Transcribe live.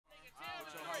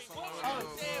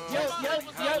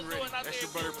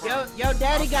Yo,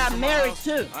 daddy got married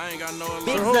too. I ain't got no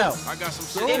Big Zo. I got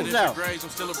some shit in the grades. I'm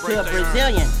still a to a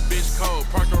Brazilian. Bitch cold,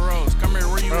 Parker Rose. Come here,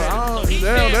 where you at?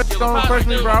 Damn, that's the only person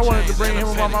me, bro. I wanted to bring him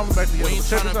and my mama back together. But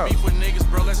check this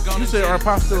out. You said our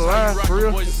pop's still alive, for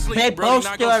real? They both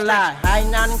still alive,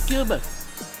 hiding out in Cuba.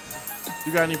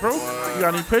 You got any proof? You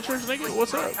got any pictures, nigga?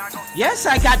 What's up? Yes,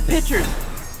 I got pictures.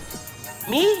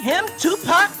 Me, him,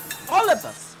 Tupac, all of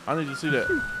us. I need to see that.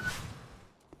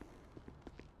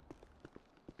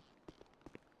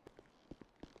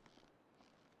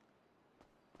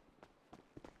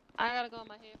 I gotta go on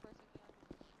my head for a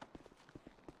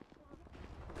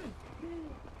second.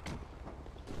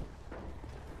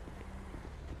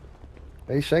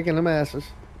 They shaking them asses.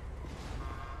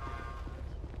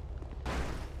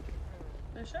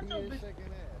 Man, shut your bitch.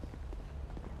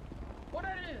 What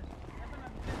that is?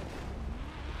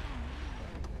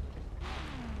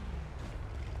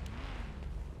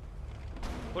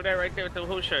 Put that right there with the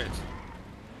whole shirts.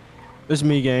 It's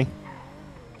me, gang.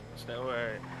 It's that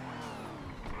word.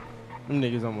 Them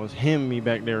niggas almost hemmed me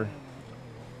back there.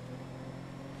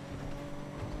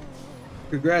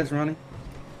 Congrats, Ronnie.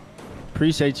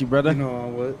 Appreciate you, brother. You know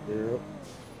on what? Yeah.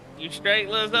 You straight,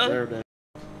 Lizzo?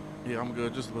 Yeah, I'm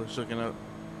good. Just a little shooken up.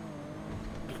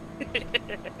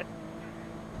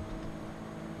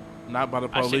 Not by the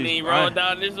police. I shouldn't even roll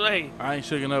down this way. I ain't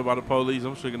shooken up by the police.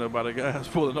 I'm shooken up by the guys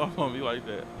pulling off on me like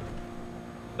that.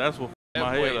 That's what that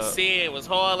my boy head up. Sid was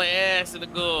hauling ass in the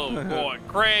goal, going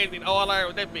crazy. And all I heard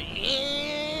was that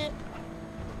bitch.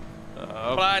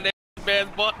 Flying that best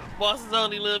boss's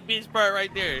only little bitch part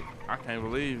right there. I can't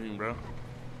believe you, bro.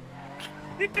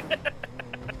 You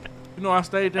know I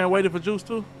stayed there and waited for Juice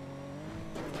too.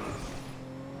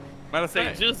 Matter of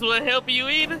fact, Juice wasn't helping you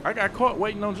either. I got caught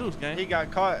waiting on Juice, gang. He got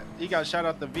caught. He got shot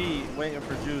out the V waiting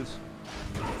for Juice.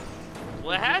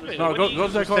 What happened? No, go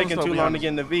to that car. Taking too long to get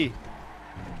in the V.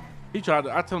 He tried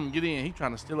to. I told him get in. He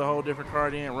trying to steal a whole different car,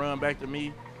 then run back to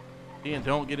me. Then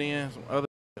don't get in. Some other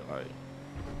shit, like.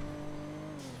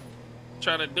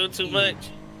 Trying to do too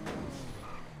much.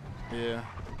 Yeah.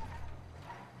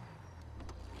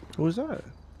 Who was that?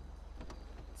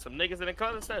 Some niggas in the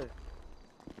car and stuff.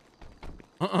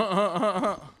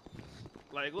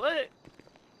 Like what?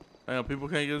 Damn, people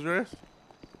can't get dressed.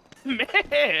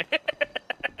 Man.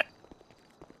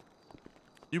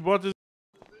 You bought this.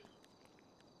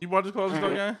 You bought this clothes and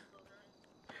stuff, gang?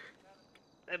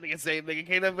 That nigga say nigga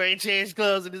can't nobody change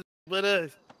clothes in this but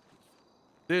us.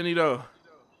 Didn't he though?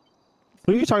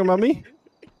 Who you talking about, me?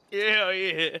 Yeah,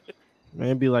 yeah. Man,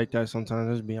 it be like that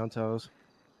sometimes. Just be on toes.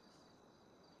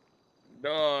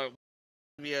 Dog,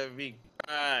 we have big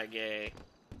gang.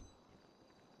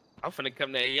 I'm finna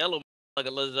come that yellow like a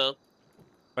Lizzo.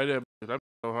 Right there, that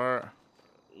so hard.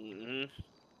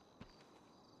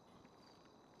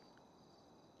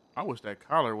 I wish that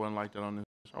collar wasn't like that on this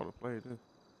shoulder plate.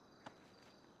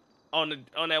 On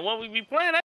that one we be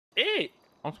playing, that's it.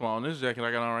 I'm talking on this jacket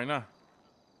I got on right now.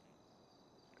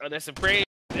 Oh, that's a praise.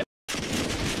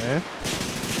 Man.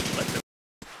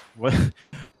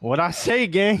 What I say,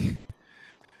 gang?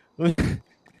 You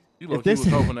look, was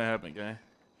hoping that happened, gang.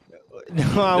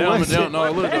 No, I wasn't.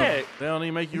 They don't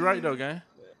even make you right though, gang.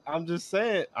 I'm just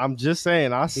saying. I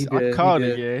called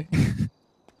it, gang.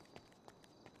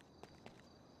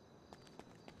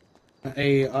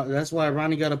 Hey, that's why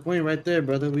Ronnie got a point right there,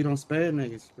 brother. We don't spare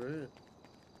niggas, bro.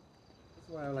 That's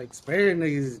why, like, sparing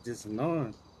niggas is just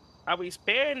annoying. How we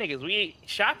sparing niggas? We ain't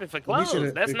shopping for clothes.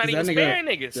 That's not even sparing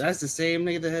niggas. That's the same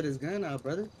nigga that had his gun out,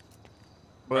 brother.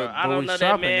 Bro, I don't know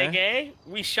that man, gang.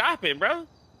 We shopping, bro.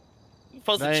 You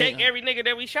supposed to check every nigga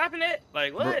that we shopping at?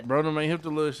 Like, what? Bro, them ain't hip to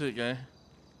little shit, gang.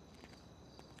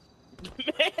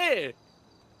 Man.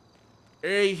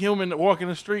 Every human that walk in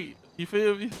the street, you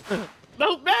feel me?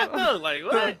 No bad though, like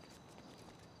what?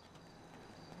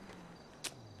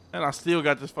 And I still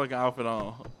got this fucking outfit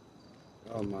on.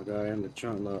 Oh my god, in the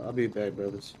trunk, love. I'll be back,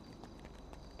 brothers.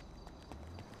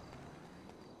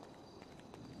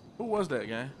 Who was that,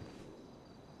 gang?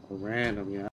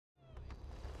 Random, yeah.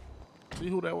 See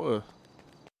who that was?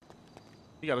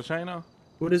 He got a chain on?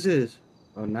 What is this?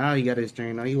 Oh, now he got his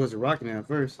chain on. He wasn't rocking it at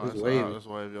first. Oh, He's wavy. that's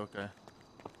wavy, okay.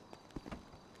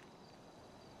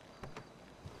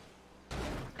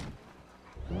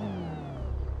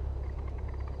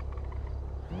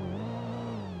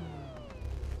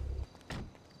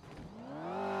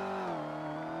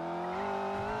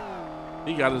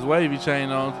 He got his wavy chain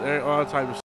on, all type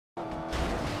of shit.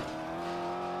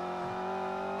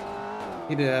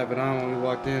 He did have it on when we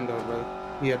walked in, though, bro.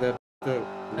 He had that up.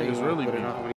 Niggas really put be. it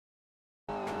on.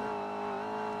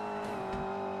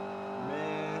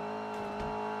 Man.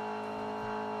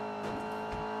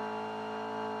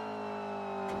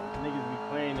 niggas be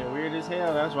playing it weird as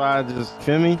hell. That's why I just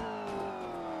feel me.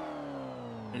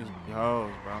 Niggas be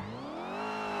hoes, bro.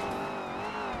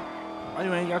 Why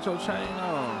you ain't got your chain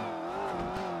on?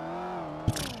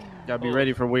 Gotta be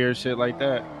ready for weird shit like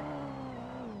that.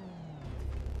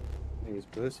 Niggas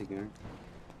pussy, gang.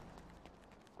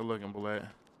 Good looking, bullet.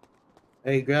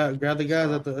 Hey, grab the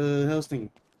guys at the health station.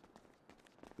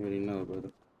 You already know, brother.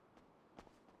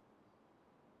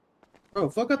 Bro,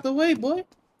 fuck up the way, boy.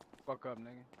 Fuck up,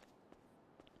 nigga.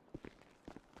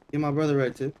 Get my brother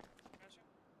right too.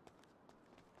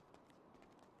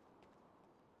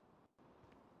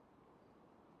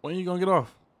 When you gonna get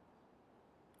off?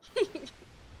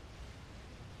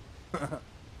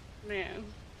 Man,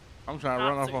 I'm trying to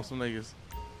run off on some niggas.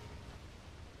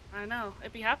 I know.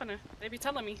 It be happening. They be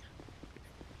telling me.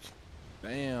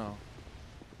 Damn.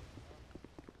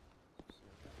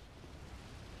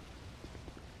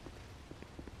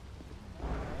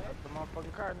 That's the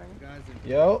motherfucking car, nigga.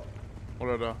 Yo. What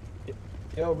up, though?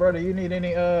 Yo, brother, you need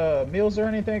any meals or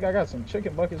anything? I got some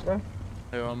chicken buckets, bro.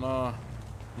 Hell no.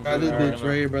 Got this bitch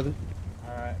right here, brother.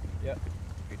 Alright, yep.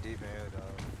 You deep in here, dog.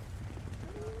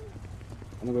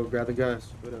 I'm gonna go grab the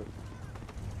guys. What up?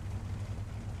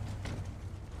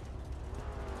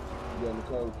 You on the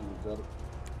call with you, brother?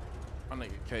 My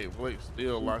nigga K Blake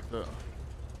still locked up.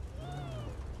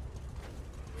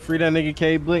 Free that nigga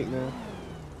K Blake, man.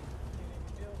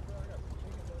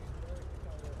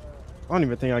 I don't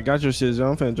even think I got your shit, Joe.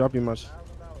 I'm finna drop you my shit.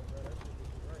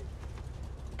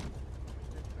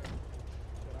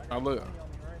 Now look,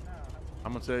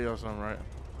 I'm gonna tell y'all something, right?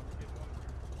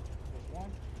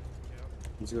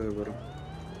 Let's go, brother.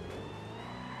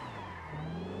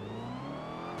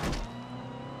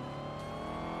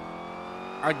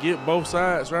 I get both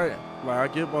sides, right? Like, I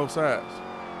get both sides.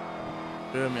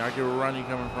 Feel me? I get where Ronnie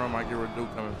coming from. I get where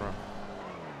Duke coming from.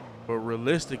 But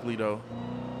realistically, though,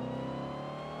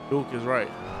 Duke is right.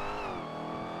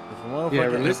 If a motherfucker, Yeah,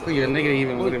 realistically, a nigga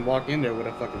even wouldn't walk in there with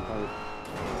a fucking pipe.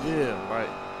 Yeah, like,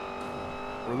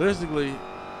 realistically,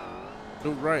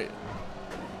 Duke right.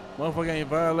 Motherfucker ain't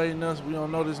violating us. We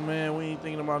don't know this man. We ain't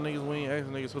thinking about niggas. We ain't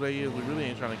asking niggas who they is. We really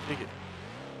ain't trying to kick it.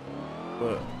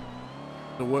 But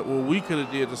what we could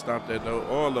have did to stop that, though,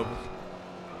 all of us,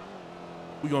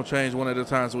 we gonna change one at a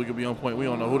time so we can be on point. We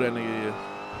don't know who that nigga is.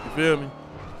 You feel me?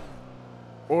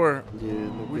 Or yeah,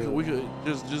 we could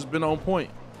just been on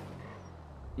point.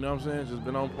 You know what I'm saying? Just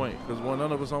been on point. Because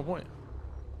none of us on point.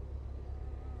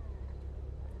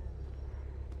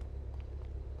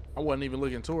 I wasn't even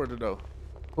looking toward it, though.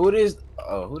 Who this?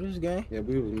 Oh, who this gang? Yeah,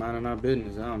 we was minding our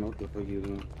business. I don't know what the fuck you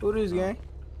doing. Who this gang?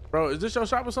 Bro, is this your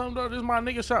shop or something, though? This is my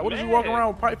nigga shop. What is you walking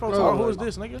around with pipe folks? Oh, who is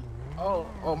this, nigga? Oh,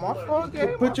 my fault,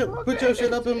 gang. Put your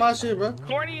shit up in my shit, bro.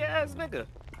 Corny ass nigga.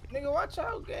 Nigga, watch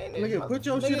out, gang. Nigga, put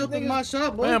your shit up in my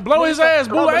shop, boy. Man, blow his ass,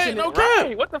 boo. Ain't no cap.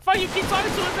 Right. What the fuck you keep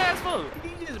talking to his ass for?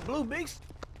 He just blew big.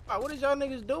 What is y'all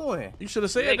niggas doing? You should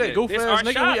have said Nigga, that, goof this ass our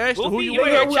nigga. shop. We asked you who Goofy, you you with.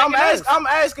 ain't checking I'm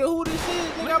asking who this is,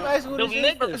 nigga. I'm asking who Them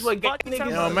this niggas. is. Like, Fuck niggas. It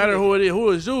don't matter who it is. Who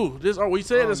is you? We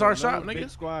said it's our shop, Big nigga.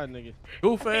 squad, nigga.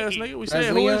 Goof ass nigga. We That's said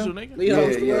who is Leon. you, nigga?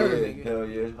 Leon, Hell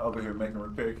yeah. Over here making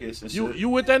repair kits and shit. You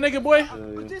with that nigga, boy?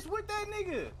 Who's just with that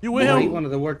nigga? You with He him? one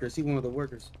of the workers. He one of the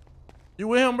workers. You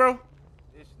with him, bro?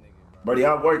 This nigga, Buddy,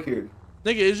 I work here.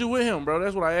 Nigga, is you with him, bro?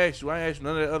 That's what I asked you. I ain't asked you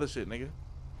none of that other shit, nigga.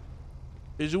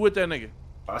 Is you with that nigga?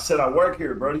 I said I work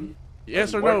here, Brody.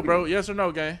 Yes or no, bro? Yes or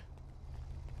no, gang?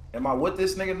 Am I with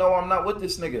this nigga? No, I'm not with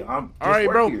this nigga. I'm just All right,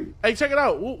 work bro. here. Hey, check it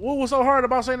out. What was so hard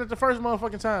about saying it the first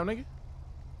motherfucking time, nigga?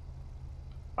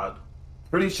 I'm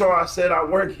pretty sure I said I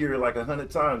work here like 100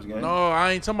 times, gang. No,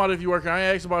 I ain't talking about if you work here. I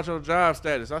ain't asked about your job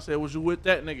status. I said, was you with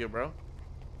that nigga, bro?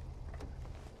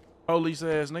 Police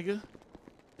ass nigga.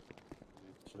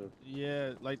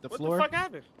 Yeah, like the What floor. the fuck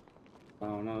happened? I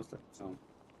don't know. It's like something.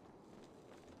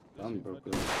 I'm broke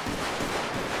up.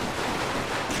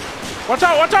 Watch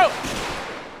out, watch out!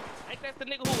 Ain't that the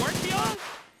nigga who works for y'all?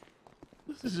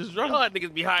 This is just Y'all drunk.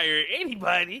 niggas be hiring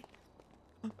anybody.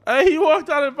 Hey, he walked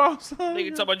out and bought some. Nigga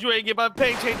talking about you ain't get my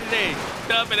paycheck today.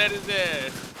 Dumping at his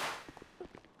ass.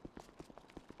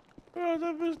 Bro,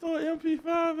 that bitch threw an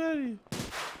MP5 at him.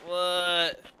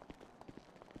 What?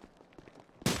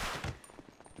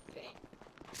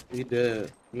 He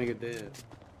dead. Nigga dead.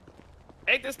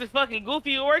 Ain't this the fucking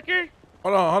goofy worker?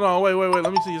 Hold on, wait.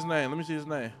 Let me see his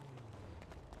name.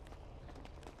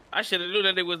 I should have knew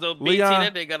that it was a BT. Leon.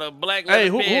 That they got a black. Hey,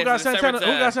 leather who pants got in the Santana? Who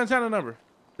got summertime. Santana number?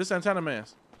 This Santana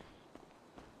man's.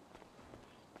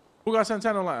 Who got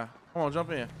Santana line? Come on,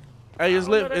 jump in. Hey, it's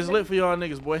lit. It's lit for y'all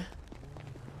niggas, boy.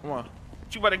 Come on.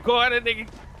 You better go at that nigga.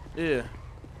 Yeah.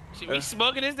 Shit, we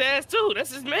smoking his ass too.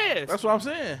 That's his man. That's what I'm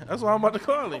saying. That's what I'm about to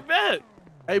call him. Bet.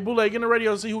 Hey, Boule, get in the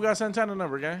radio to see who got Santana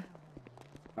number, gang.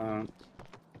 I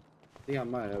think I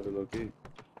might have it, okay.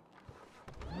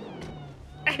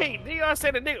 Hey, do y'all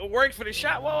say the nigga works for the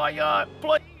shop? Well, are y'all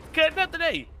employees cutting up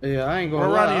today? Yeah, I ain't gonna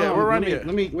Where lie. Ronnie at? Where Ronnie at?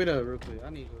 Let me wait up real quick. I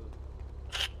need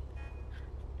to.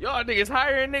 Y'all niggas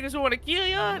hiring niggas who want to kill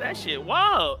y'all? That shit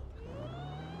wild.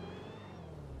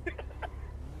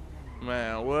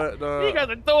 Man, what the? He got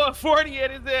to throw a 40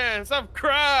 at his ass. I'm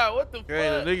crying. What the fuck?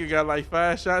 The nigga got like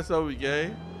 5 shots over me,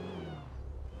 gang.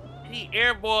 He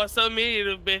airballed so many of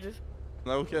them bitches.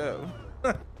 No cap.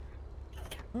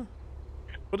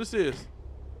 What this is?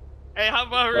 Hey, how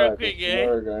about real quick,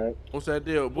 gang? What's that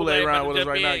deal? Boule around with us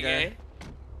right now, gang.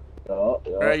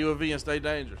 Grab you a V and stay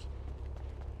dangerous.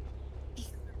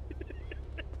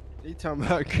 He talking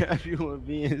about grab you a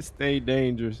V and stay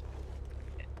dangerous.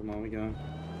 Come on, we going.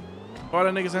 Call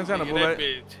that nigga Santana, Boule. That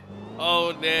bitch.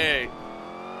 Oh, dang.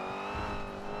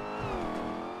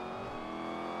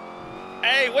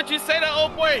 Hey, what you say to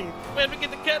old boy? Man, we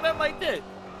get to cut up like that.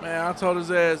 Man, I told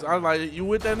his ass, I was like, you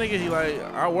with that nigga? He like,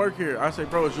 I work here. I say,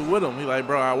 bro, is you with him? He like,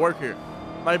 bro, I work here.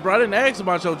 Like, bro, I didn't ask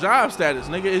about your job status,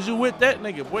 nigga. Is you with that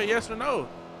nigga? Boy, yes or no?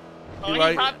 He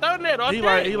like, hopped on that,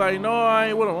 okay. He like, no, I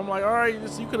ain't with him. I'm like, all right,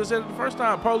 you could have said it the first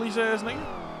time, police ass nigga.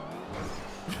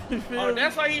 Oh,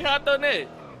 that's why he hopped on that.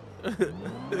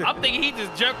 I'm thinking he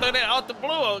just jumped on that out the blue.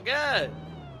 Oh God.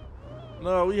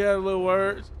 No, we had a little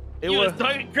words. He was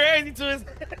talking crazy to his.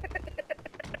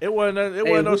 It wasn't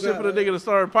no shit for the nigga to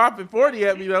start popping 40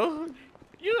 at me though.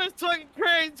 You was talking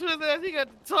crazy to his ass. He got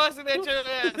to tossing at your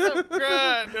ass. I'm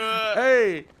crying, dude.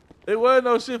 Hey, it wasn't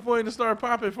no shit for him to start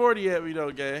popping 40 at me though,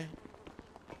 gang.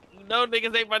 You know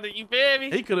niggas ain't about to, you feel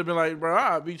me? He could have been like, bro,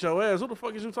 I'll beat your ass. Who the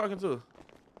fuck is you talking to?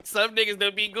 Some niggas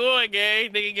don't be going,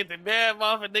 gang. Nigga get the dab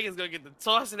off and niggas gonna get the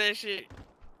tossing that shit.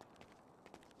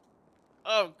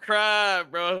 I'm crying,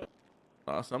 bro.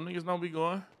 Some niggas don't be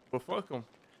going, but fuck them.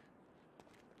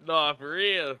 Nah, for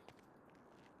real.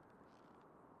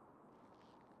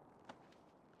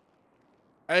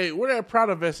 Hey, where that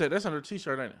Prada vest at? That's under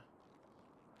t-shirt, ain't it?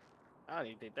 I don't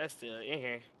even think that's still in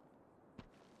here.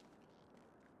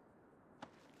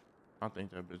 I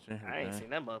think that bitch in here. I ain't seen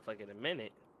that motherfucker in a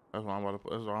minute. That's why I'm about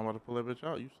to pull that bitch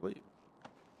out. You sleep.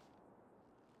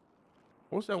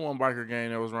 What's that one biker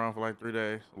game that was around for like 3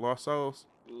 days? Lost Souls?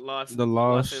 Lost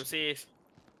MCs.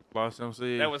 Lost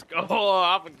MCs. That was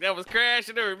that was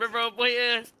crashing. Remember old boy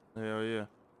ass? Hell yeah.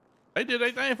 They did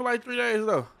their thing for like 3 days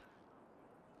though.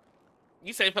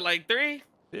 You say for like 3?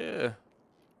 Yeah.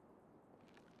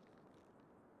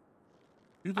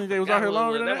 You think they was out here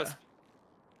longer than that?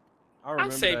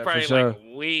 I'd say probably like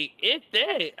a week. If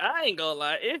that, I ain't gonna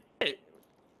lie. If that.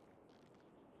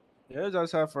 Yeah, it was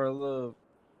outside for a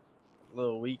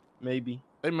little week, maybe.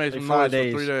 They made like some 5 noise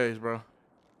days. for 3 days, bro.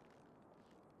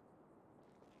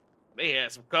 They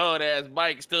had some cold ass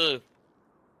bikes too.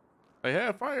 They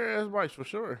had fire ass bikes for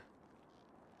sure.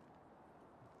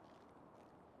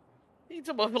 He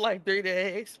took about for like 3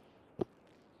 days.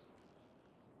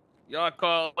 Y'all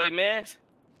call boy Mass?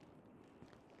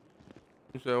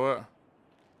 You said what?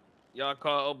 Y'all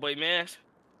call old boy Mass?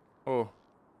 Oh.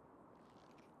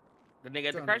 The nigga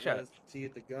at the car shop. See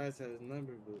if the guys had his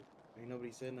number, but ain't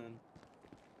nobody said nothing.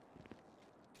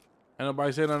 Ain't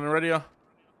nobody said on the radio?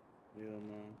 Yeah,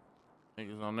 man.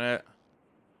 Niggas on that.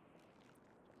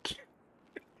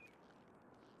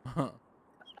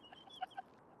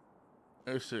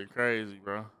 That shit crazy,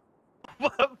 bro. My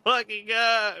fucking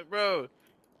God, bro.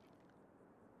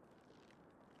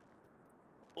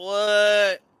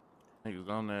 What? Niggas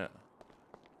on that.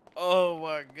 Oh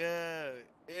my God.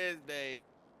 Is they?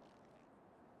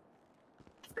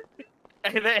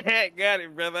 Hey, that hat got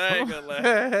it, brother. I ain't gonna lie.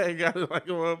 That got it like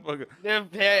a motherfucker. Them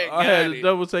hat got I had it. to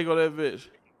double take on that bitch.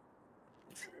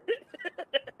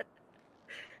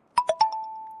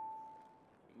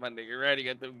 My nigga Ratty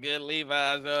got them good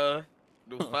Levi's on.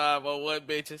 Them 501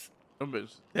 bitches. Them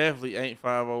bitches definitely ain't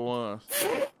 501s.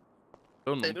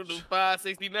 They do them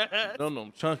 569.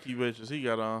 Them chunky bitches he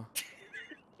got on.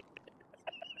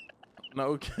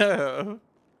 No cap. Them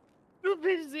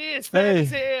bitches is fat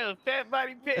as hell. Fat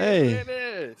body pants.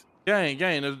 Hey.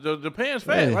 Gang, the pants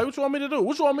fat. Hey. Like, what you want me to do?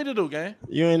 What you want me to do, gang?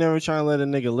 You ain't never trying to let a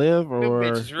nigga live, or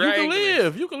You can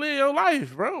live. You can live your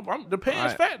life, bro. The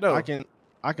pants fat though.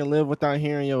 I can live without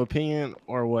hearing your opinion,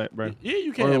 or what, bro? Yeah,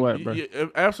 you can. Or what, bro?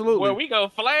 Absolutely. Well, we go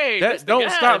flame. That don't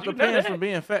guys, stop the you know pants that. from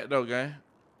being fat though, gang.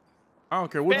 I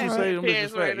don't care what Fat you say. Them bitches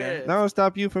pants fat, right gang. there. That don't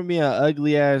stop you from being an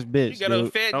ugly ass bitch. You got them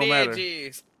dude. fat Don't dad matter.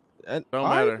 jeans. Don't All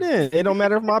matter. right, then. It don't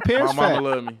matter if my pants My mama fat.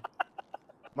 love me.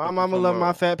 My mama love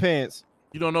my fat pants.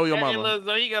 You don't know your Hey, mama. look,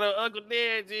 so he got an Uncle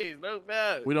Dan, jeez, no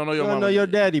doubt. We don't know your You mama. don't know your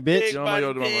daddy, bitch. Big You don't know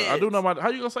your body mama. I do know my. How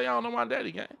you gonna say I don't know my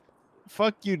daddy, gang?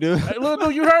 Fuck you, dude. Hey, little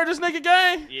dude, you heard this nigga,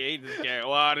 gang? Yeah, he just got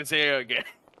wild as hell again.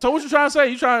 So what you trying to say?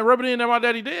 You trying to rub it in that my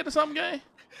daddy dead or something, gang?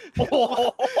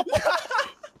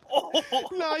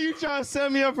 No, you trying to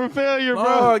set me up for failure, bro.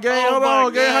 Oh, gang, hold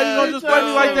on, gang. How you gonna just play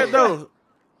me like that, though?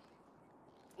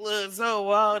 Look so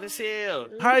wild as hell.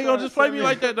 How you gonna just play me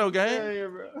like that, though, gang?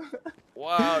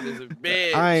 Wild as a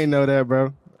bitch. I ain't know that,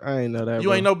 bro. I ain't know that. You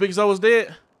bro. ain't know Big Zo was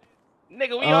dead?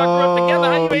 Nigga, we all grew up together.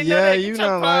 How you ain't know yeah, that? you Get know,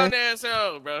 your man. clown ass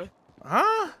on, bro.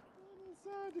 Huh?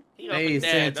 He off Hey, his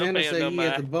dad. Don't Santana pay him said no he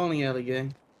at the mind. bowling alley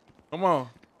game. Come on.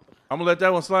 I'm gonna let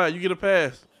that one slide. You get a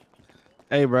pass.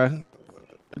 Hey, bro.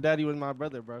 Daddy was my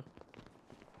brother, bro.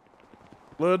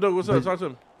 Lil Duke, what's up? Talk to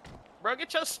me. Bro,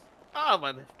 get your... Oh,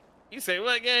 man. You say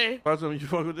what, gang? Talk to me. You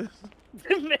fuck with this?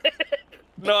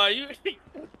 No, you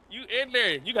in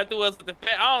there. You got the ones with the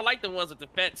fat... I don't like the ones with the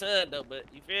fat tongue, though, but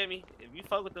you feel me? If you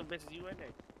fuck with them bitches, you in there.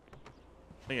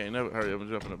 Nigga ain't never hurry up and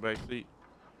jump in the back seat.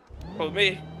 For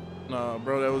me. Nah,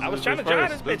 bro, that was. I was this trying to was drive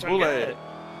first. this bitch. Bullet. I got it.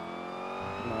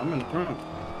 No, I'm in the front.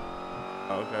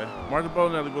 Oh, okay. Mark the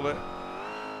bowling alley, Bullet.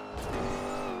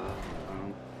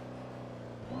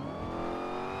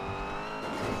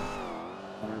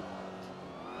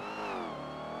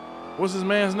 What's his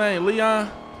man's name? Leon?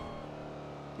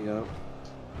 Yep.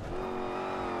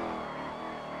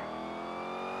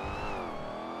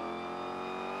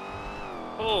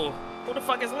 Oh, who the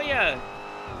fuck is Leon?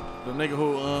 The nigga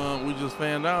who we just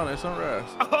fanned down at Sunrise.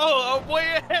 Oh boy,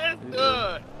 ass Yeah.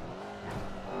 good.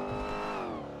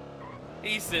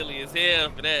 He's silly as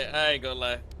hell for that. I ain't gonna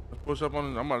lie. Let's push up on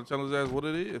him. I'm about to tell his ass what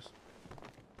it is.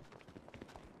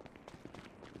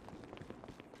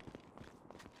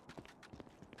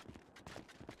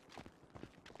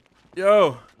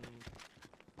 Yo.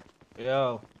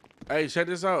 Yo. Hey, check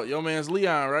this out. Your man's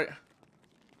Leon, right?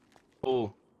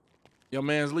 Oh, Your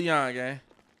man's Leon, gang.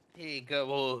 He ain't come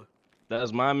on.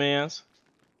 that's my man's.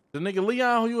 The nigga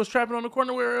Leon who you was trapping on the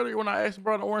corner with earlier when I asked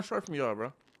brought an orange shirt from y'all,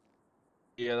 bro.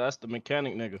 Yeah, that's the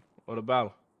mechanic nigga. Or the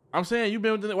battle. I'm saying you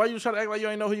been with the why you trying to act like you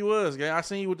ain't know who he was, gang? I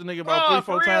seen you with the nigga about Oh, 3-4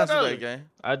 for real, times though? today, gang.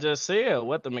 I just said,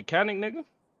 what, the mechanic nigga?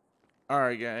 All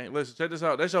right, gang. Listen, check this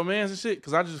out. That's your man's and shit.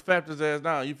 Cause I just fapped his ass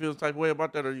down. You feel the type of way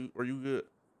about that, or you good?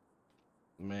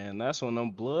 Man, that's on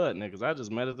them blood niggas. I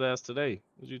just met his ass today.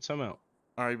 What you talking about?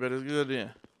 All right, bet it's good then.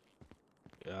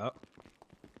 Yeah.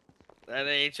 That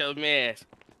ain't your man.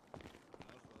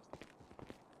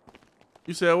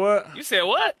 You said what? You said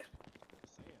what?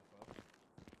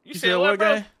 You said what,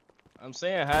 bro? gang? I'm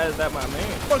saying, how is that my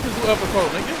man? Fuck is you upper coat,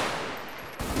 nigga?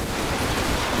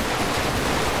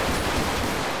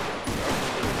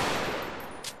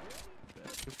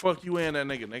 The fuck you in that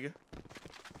nigga?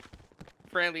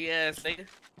 Friendly ass nigga.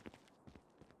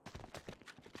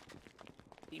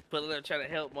 He pulling up trying to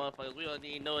help motherfuckers. We don't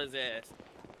even know his ass.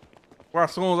 Well,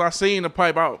 as soon as I seen the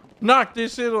pipe out, knock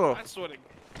this shit off. I swear to God.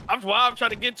 I'm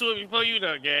trying to get to it before you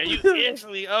know, gang. You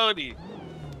instantly own it.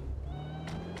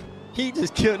 He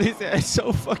just killed his ass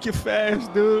so fucking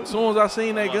fast, dude. As soon as I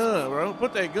seen that gun, bro,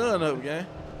 put that gun up, gang.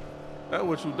 That's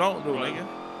what you don't do, nigga.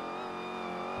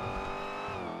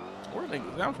 Where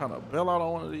niggas? I'm trying to bail out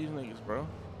on one of these niggas, bro.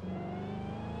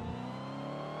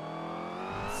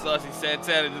 Saucy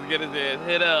Santana just get his ass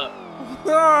hit up.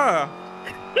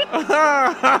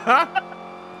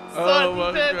 Oh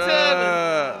my Santana.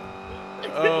 god.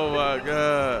 Oh my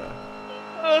god.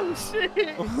 Oh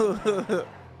shit.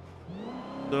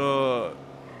 Dog.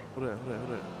 Who that?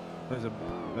 That's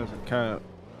a cop.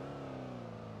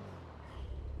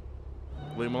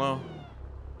 Leave him alone.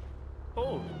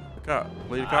 Oh. The cop.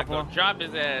 Leave the I cop go alone. drop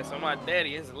his ass on my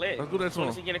daddy. His leg. Let's do that As soon to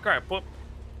as he him. get in the car, pop.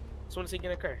 As soon as he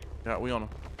get in the car. Yeah, we on him.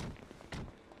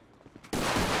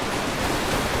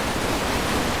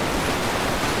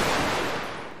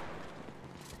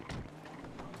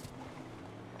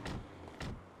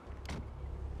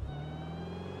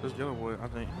 Let's get him, boy, I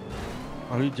think.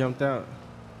 Oh, he jumped out.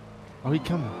 Oh, he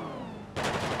coming.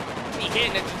 He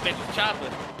hitting at this bitch with chopper.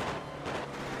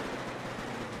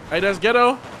 Hey, that's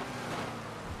ghetto.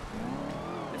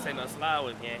 This ain't no slide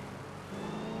with gang.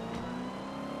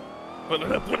 Put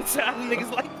it up on the side of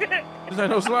niggas like that. This ain't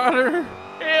no slider.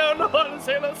 Hell no, this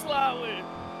ain't no slide with.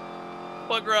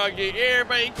 Fuck around, get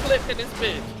everybody clipped in this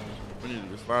bitch. We need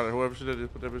to slider. Whoever should have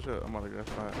just put that bitch up. I'm about to get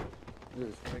slide.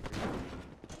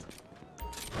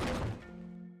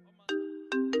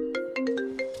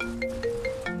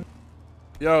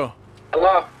 Yo.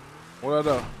 Hello. What up,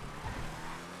 though?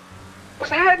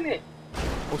 What's happening?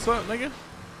 What's up, nigga?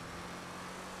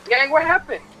 Gang, what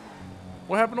happened?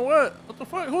 What happened to what? What the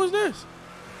fuck? Who is this?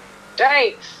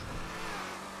 James.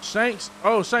 Shanks?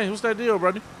 Oh, Shanks, what's that deal,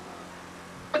 brother?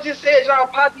 I just said y'all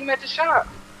popped him at the shop.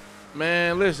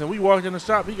 Man, listen, we walked in the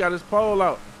shop. He got his pole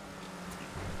out.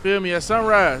 Feel me? At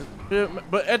sunrise. Feel me?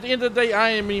 But at the end of the day,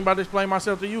 I ain't mean by displaying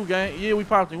myself to you, gang. Yeah, we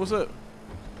popped him. What's up?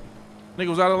 Nigga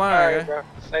was out of line, All right, gang. bro.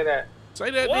 Say that.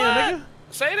 Say that What? then, nigga.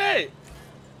 Say that.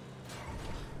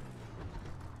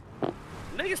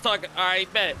 Niggas talking. All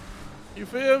right, bet. You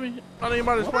feel me? I ain't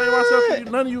about to explain myself to you.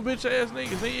 None of you bitch ass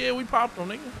niggas. Yeah, we popped them,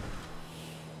 nigga.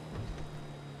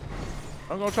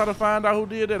 I'm gonna try to find out who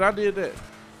did that. I did that.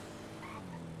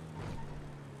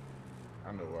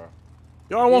 I know why.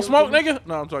 Y'all want smoke, nigga?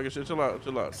 No, I'm talking shit. Chill out,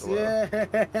 chill out, chill out.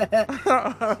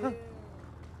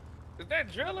 Is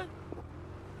that drilling?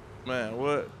 Man,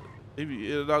 what? He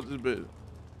be in and out this bitch.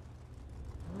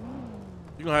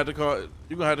 You gonna have to call.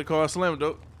 You gonna have to call Slim,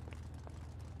 though.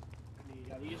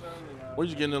 What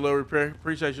you getting a little repair?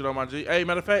 Appreciate you though, my G. Hey,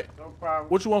 matter of fact, No problem.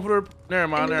 what you want for the? Never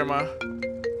mind, never mind.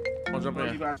 I'm gonna jump You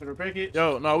in. got for the package?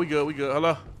 Yo, no, we good, we good.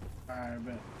 Hello, Alright,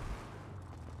 bet.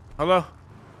 hello.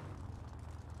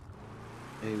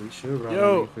 Hey, we should rob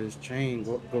Yo. him for his chain.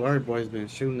 Glory Boy's been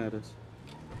shooting at us.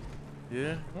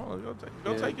 Yeah, come on, go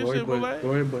Yeah, take your Glory shit, Boy, boy.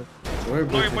 Glory Boy Glory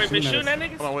Boy been shooting at that us.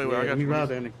 niggas? Hold on, wait, I Yeah, got we you.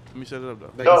 robbed that nigga. Let me set it up though.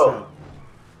 Back Yo. inside.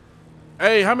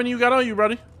 Hey, how many you got on you,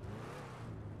 brother?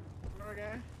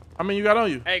 How many you got on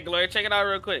you? Hey, Glory, check it out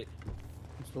real quick.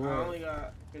 I only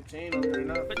got 15 on there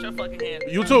now. Put your fucking hand.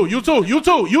 You too, you too, you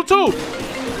too, you too. Bitch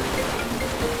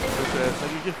ass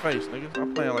nigga, get face, nigga.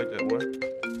 Stop playing like that, boy.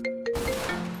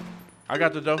 I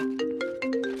got the dough.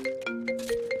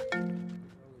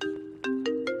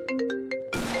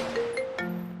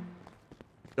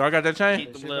 Y'all got that chain?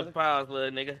 Keep them little piles, little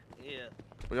nigga. Yeah.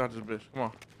 We got this bitch. Come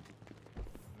on.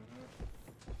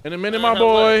 In a minute, my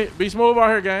boy. Be smooth out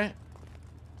here, gang.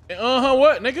 And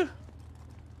what, nigga?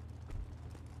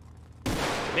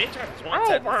 Bitch, I just want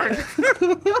to.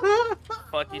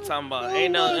 Fuck you talking about?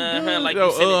 Ain't no like Yo,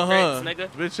 you said it threats, nigga.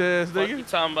 Bitch ass Fuck you nigga.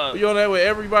 talking about? We on that with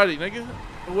everybody, nigga.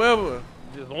 Whoever.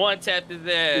 Just one tap his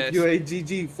ass. If you ain't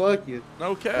GG, fuck you.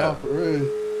 No cap. Oh, for real.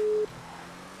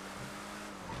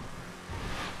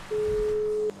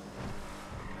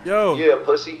 Yo. Yeah,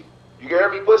 pussy. You hear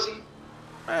me, pussy?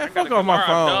 Man, fuck off my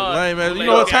phone, lame man. You Hey,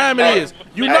 know what time it is.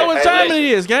 You know what time it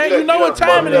is, gang. You know what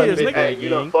time it is, Hey, nigga. you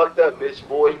done fucked up, bitch,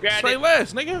 boy. Say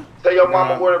less, nigga. Tell your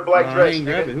mama wear a black Nah, I dress, ain't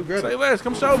grab it. nigga. Who grabbed Say it? less.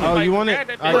 Come show me. Oh, you want it? I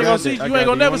You ain't gonna got see. it. You ain't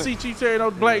gonna never see Chief Terry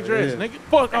no black dress, Yeah. nigga.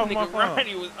 Fuck That off my nigga phone.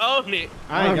 Ronnie was on it.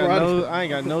 I ain't got Roddy. no. I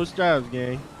ain't got no straps,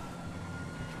 gang.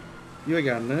 You ain't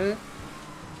got none?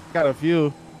 Got a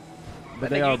few, but I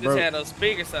they think all you just broke. had those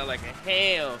speakers sound like a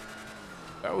hell.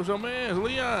 That was your man's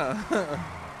Leon.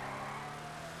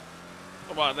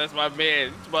 Come on, that's my man.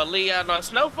 You about Leon on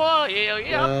Snowfall? Yeah,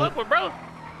 yeah, I fuck with bro.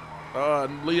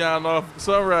 Leon off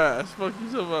Sunrise. Fuck you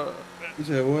talking about. You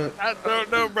said what? I don't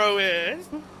know, bro. Is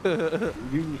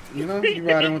You know, you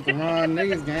riding with the wrong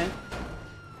niggas, gang.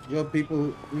 Your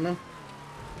people, you know.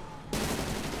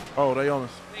 Oh, they on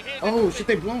us. Oh, shit,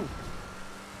 they blown.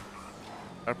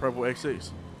 That purple X6.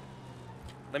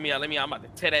 Let me out. I'm about to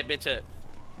tear that bitch up.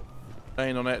 They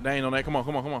ain't on that. They ain't on that. Come on,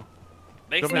 come on, come on.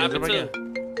 They Jump in, stopped jump it back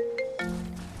too.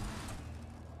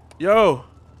 Yo.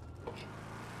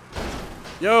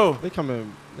 Yo. They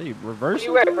coming. They Where reverse.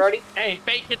 you at, Brody? Hey,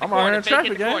 fake hit the I'm out here corner. in Fake hit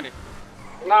the traffic, corner.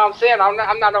 No, I'm saying I'm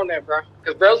not on that, bro.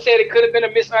 Cause bro said it could have been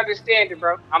a misunderstanding,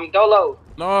 bro. I'm dolo.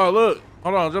 No, look.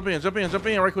 Hold on. Jump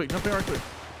in right quick. Jump in right quick.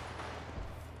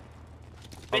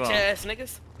 Hold Bitch on. ass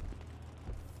niggas.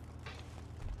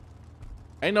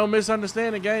 Ain't no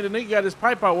misunderstanding, gang. The nigga got his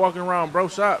pipe out walking around bro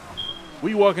shop.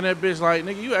 We walking that bitch like,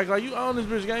 nigga, you act like you own this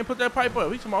bitch, gang. Put that pipe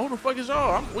up. He talking about, who the fuck is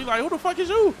y'all? We like, who the fuck is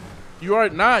you? You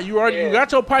already, you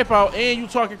got your pipe out and you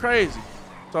talking crazy.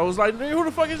 So I was like, nigga, who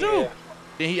the fuck is you?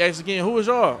 Then he asks again, who is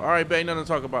y'all? All right, bet, ain't nothing to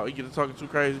talk about. He get to talking too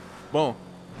crazy. Boom.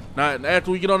 Now,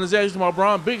 after we get on his ass, he's talking about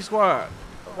Braun, big squad.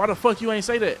 Why the fuck you ain't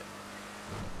say that?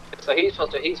 So he's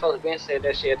supposed to been said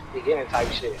that shit at the beginning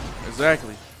type shit.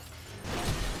 Exactly.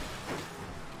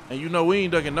 And you know we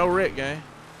ain't ducking no wreck, gang.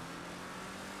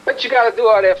 What you gotta do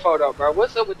all that for though, bro?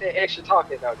 What's up with that extra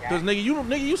talking though, gang? Cause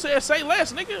nigga, you said say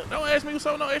less, nigga. Don't ask me what's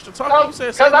up, no extra talking. No, You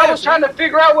said say cause less. I was trying to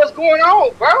figure out what's going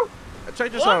on, bro.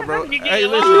 Check this out, bro. You get Hey, your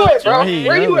Where you listen. at, bro?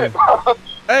 Where you at, bro?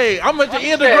 Hey, I'm at the I'm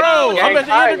end of saying, Grove. gang, I'm at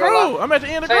the I end ain't of gonna Grove. I'm at the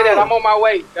end of Say Grove. that I'm on my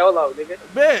way, dolo, nigga.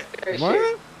 Bet. That What?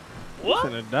 shit. What?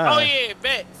 Finna die. Oh yeah,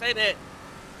 bet. Say that.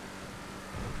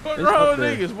 What's It's wrong up with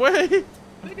there. niggas, boy?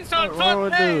 Niggas trying to What's wrong talk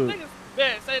with hey, dude? niggas.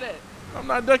 Bet. Say that. I'm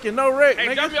not ducking no wreck,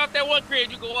 Hey, drop me nigga. off that one crib.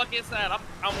 You can walk inside.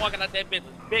 I'm walking out that bitch.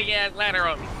 Big ass ladder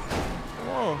on me. Come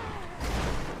on.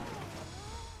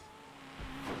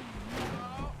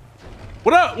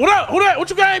 What up? What up? Who that? What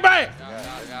you gang bang?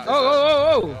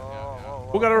 Oh.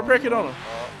 Who got a repair kit on him?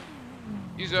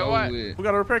 You said what? Who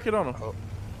got a repair kit on him?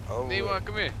 Need one?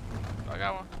 Come here. I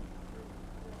got one.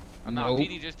 No. No,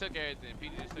 PD just took everything.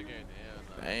 PD just took everything.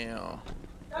 Damn.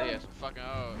 They had some fucking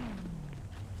hoes.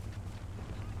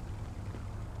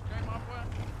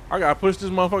 I gotta push this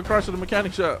motherfucker across to the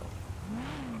mechanic shop.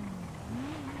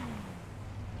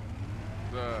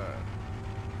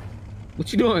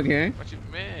 What you doing, gang? What you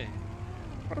man?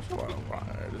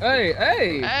 Hey,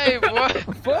 hey! Hey, boy!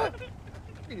 Fuck!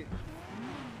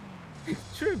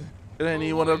 Tripping. It ain't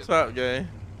even one up top, gang.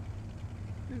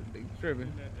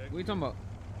 Tripping. What you talking about?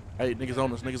 Hey, niggas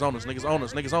on us, niggas on us, niggas on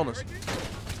us, niggas on us.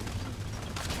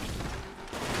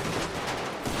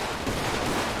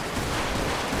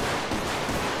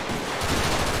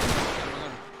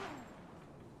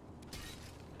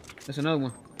 That's another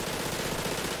one.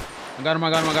 I got him, I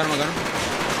got him, I got him, I got him.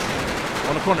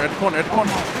 On the corner, at the corner, at the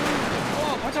corner.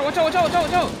 Oh, watch out, watch out, watch out, watch out,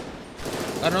 watch out.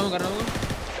 Got another one, got another one.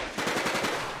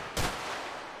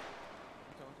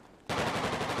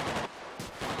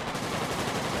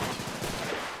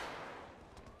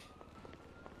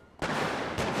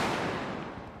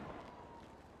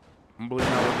 I'm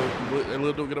bleeding out. Hey,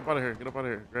 little dude, get up out of here. Get up out of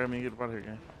here. Grab me and get up out of here,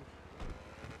 gang.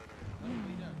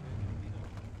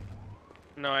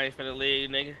 No, I ain't finna leave,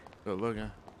 nigga. Good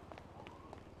looking.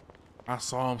 I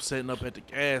saw him setting up at the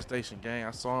gas station, gang.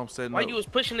 I saw him setting Why up. you was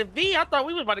pushing the V? I thought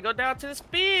we was about to go down to the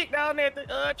spig down there at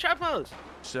the trap house.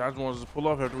 Shit, I just wanted to pull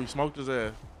off after we smoked his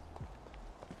ass.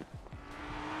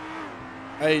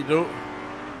 Hey, dude.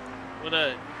 What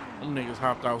up? Them niggas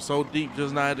hopped out so deep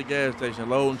just now at the gas station,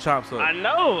 loading chops up. I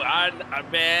know. I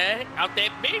man, out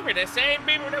that beaver, that same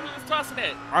beaver that we was tossing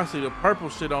at. I see the purple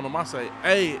shit on them. I say,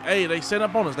 hey, they set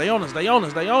up on us. They on us. They on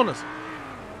us. They on us.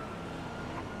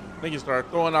 Niggas start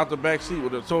throwing out the back seat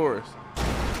with the tourists.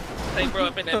 Hey, bro,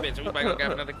 up in that bitch. We might go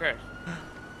grab another crash.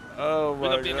 Oh my god. We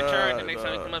gonna be in the charge the next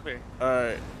time we come up here. All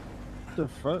right. What the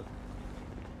fuck?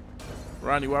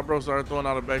 Ronnie, why bro started throwing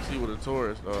out the back seat with the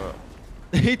tourists?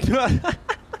 He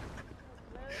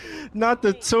not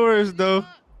the tourists though.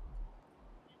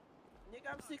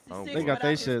 Oh, they got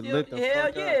they shit lit the Hell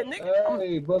fuck yeah, up. nigga.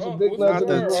 Hey, bust a big Not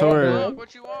the tourist.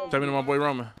 What you want? Tell me to my boy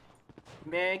Roman.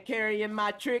 Man, carrying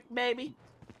my trick, baby.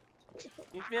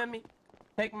 You feel me?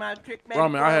 Take my trick, baby.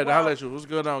 Roman, I had to holler at you. What's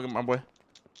good on, my boy?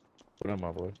 What up,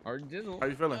 my boy? How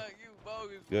you feeling?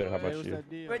 Good. How about you?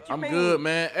 What you I'm mean? good,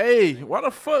 man. Hey, why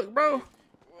the fuck, bro?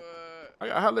 I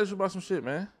got to holler at you about some shit,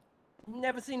 man. You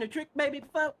never seen a trick, baby,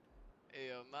 before?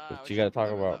 Hell nah. What you gotta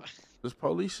talk about? This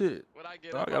police shit. What I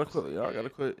get Y'all gotta quit. Y'all gotta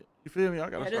quit. You feel me? I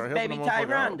gotta That start is helping baby them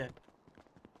motherfuckers out. Tyronda.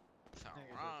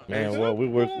 Man, well,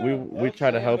 we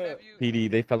try to help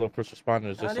PD. They fellow first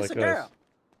responders Oh, just this like a girl. us.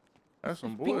 That's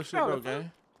some Pink bullshit stroller, though,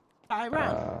 gang.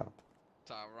 Tyronda.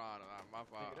 My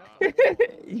fault.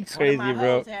 You One crazy, of my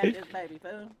bro. hoes had this baby,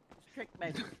 fool. It's trick,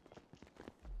 baby.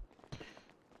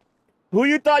 Who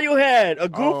you thought you had? A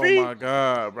Goofy? Oh my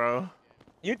god, bro.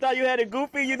 You thought you had a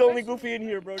Goofy? You the only Goofy in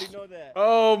here, bro. You know that.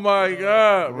 Oh my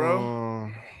god, bro.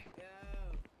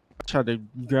 I tried to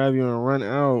grab you and run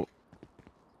out.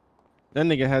 That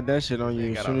nigga had that shit on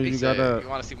you as soon as you got up. You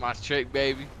want to see my trick,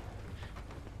 baby?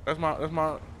 That's my. Look,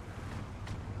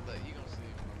 you gonna see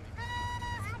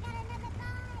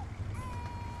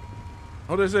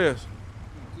Who this is?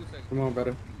 Come on,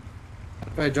 brother.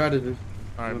 If I drive to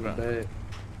All right, bro. bad.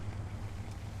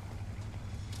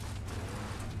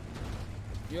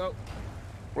 Yo.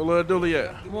 Where Lil Dooley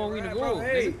at? Come on, we need to go.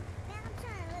 Hey.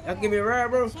 Y'all give me a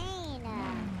ride, bro.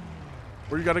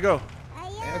 Where you gotta go?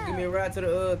 Y'all give me a ride to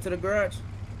the garage.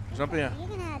 Jump in.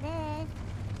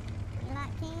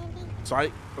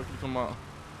 Sight. What you talking about?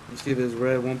 You see this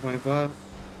red 1.5?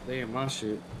 They in my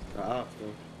shit. The ops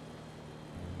though.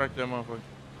 Back that motherfucker.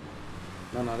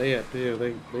 No, they at Pill.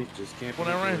 They just can't. Who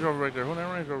that Range Rover right there? Who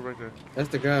that Range Rover right there? That's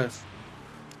the guys.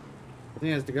 I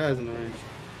think that's the guys in the range.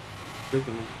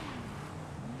 Shooting them.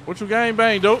 What you gang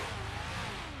bang, dope?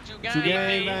 What you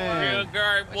gang bang? Real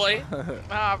guard, boy.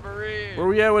 Nah, for real. Where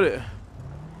we at with it?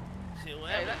 Shit, what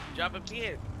happened? Drop a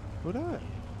pin. Who that?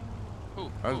 Who?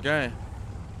 That's gang.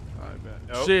 Alright, bet.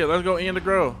 Nope. Shit, let's go end the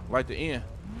grow. Like the end.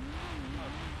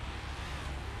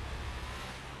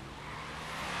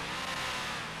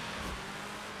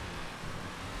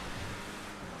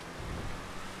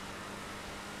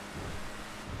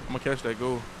 I'm gonna catch that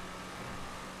goal.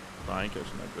 No, I ain't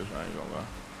catching that bitch. I ain't gonna lie.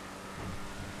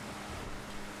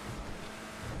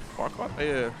 Oh, I caught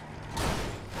their ass.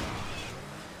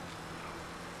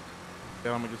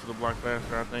 Yeah, I'm gonna get to the block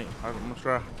faster, I think. I'm gonna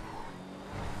try.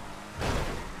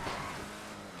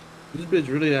 This bitch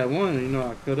really that one, you know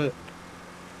I cut up.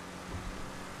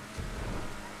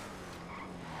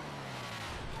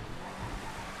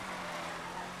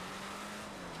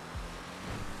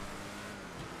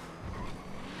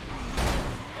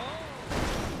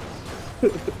 I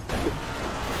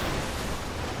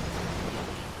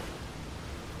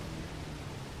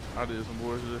did some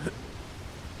bullshit.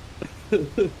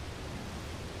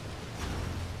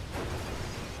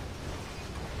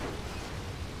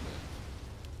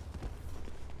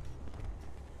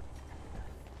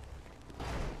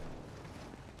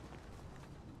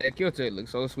 That kill tape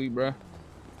looks so sweet, bro.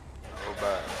 Oh,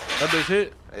 bad. That bitch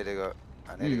hit. I need to go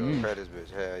credit this bitch.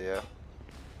 Hell yeah.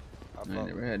 I ain't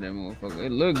never had that motherfucker.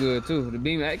 It look good too. The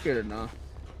beam accurate or not?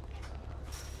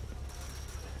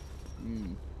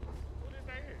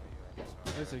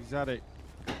 It's exotic.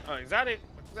 Oh, exotic.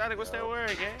 Exotic, what's that word,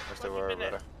 gang? What's the word,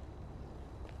 brother?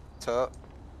 Tuck.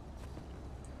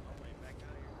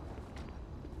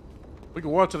 We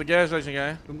can walk to the gas station,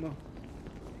 gang. Come on.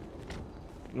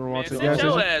 You wanna walk to the Sit gas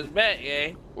your station? ass back,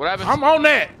 gang. What happened? I'm on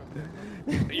that.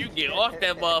 You get off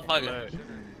that motherfucker.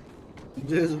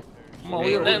 Just Come on,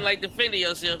 Ain't nothing like defending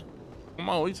yourself. Come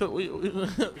on, we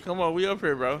come on, we up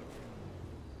here, bro. At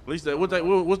least that what's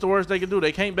the worst they can do?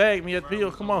 They can't bag me at the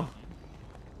field. Come on.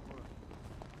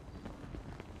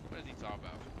 What is he talking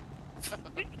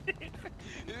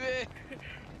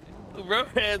about? Bro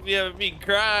has me having me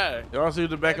cry. Y'all see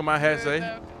what the back of my hat say,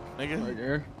 nigga? Right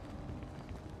there.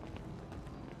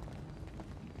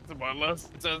 It's about Los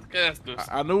Casters.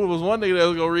 I knew it was one nigga that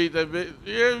was gonna read that bit.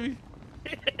 You hear me?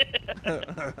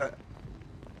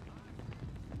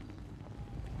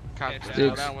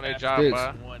 Sticks. Down when they drive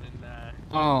by.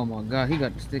 Oh my god, he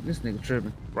got the stick. This nigga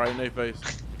tripping. Right in their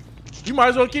face. You might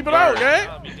as well keep it out, gang.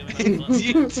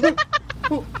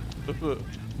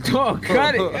 Oh,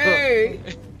 cut it. Hey.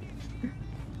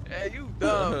 Hey, you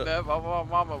dumb, man. My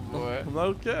mama, boy.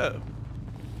 No cap.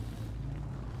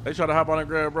 They try to hop on and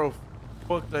grab, bro.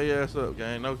 Fuck their ass up,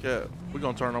 gang. No cap. We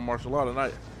gonna turn on martial law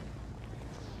tonight.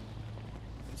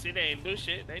 See, they ain't do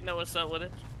shit. They know what's up with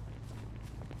it.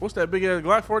 What's that big ass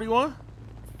Glock 41?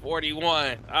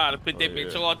 41. Ah, to put that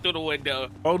bitch all through the window.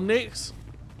 Oh, Nicks.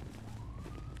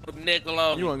 Put the nickel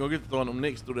on. You ain't gonna get to throwing them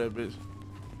Nicks through that bitch.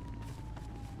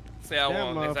 Say I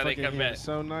That want next time they motherfucking come back. hit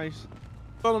so nice.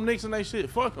 Throw them Nicks in they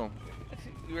shit. Fuck them.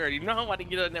 You already know I'm about to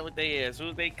get on there with their ass. Soon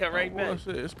as they come right back.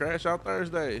 Shit. It's Crash Out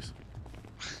Thursdays.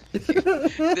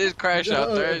 This crash out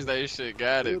Thursday shit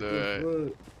got it,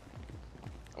 dude.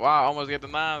 Wow, I almost get the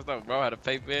nines though, bro. I had to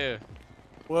pay fair.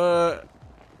 What?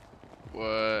 What?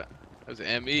 It was an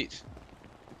M each.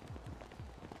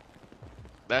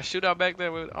 That shootout back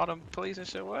there with all them police and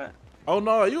shit, what? Oh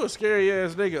no, you a scary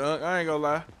ass nigga, I ain't gonna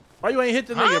lie. Why you ain't hit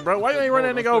the nigga, bro? Why you ain't run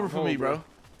that nigga over for me, bro?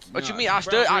 What you mean? I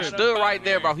stood right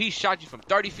there, bro. He shot you from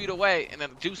 30 feet away, and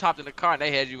then Juice hopped in the car and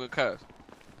they had you in cuffs.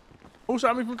 Who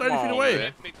shot me from 30 feet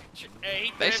away?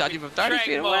 Hey, They shot you from 30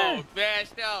 feet away.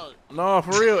 Bashed out. No,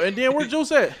 for real. And then where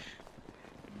Juice at?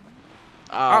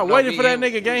 I waited for that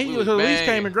nigga, gang. He at least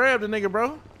came and grabbed the nigga,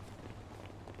 bro.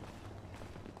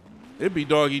 It be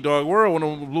dog eat dog world when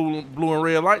them blue and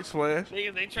red lights flash.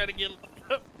 Niggas, they try to get.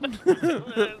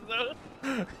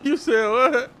 You said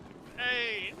what?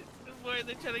 Hey, this boy,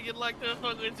 they trying to get locked up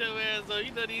fucking with your ass, so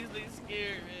you know these niggas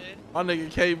scared, man. My nigga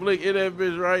K Blick in that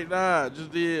bitch right now.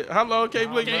 Just did. How long K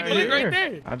Blick you did? Right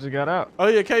there. I just got out. Oh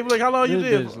yeah, K Blick, how long you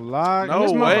did?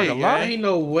 No way, Ain't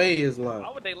no way it's locked.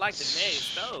 Why would they like the name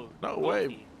though? No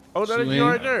way. Oh, that is you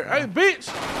right there. Hey, bitch.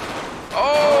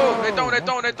 Oh, they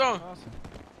throwing.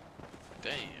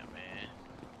 Damn, man.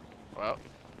 Well.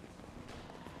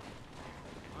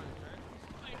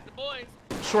 The boys.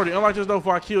 Shorty, unlock this door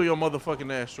before I kill your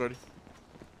motherfucking ass, Shorty.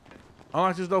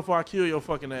 Unlock this door before I kill your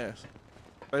fucking ass.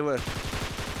 They left.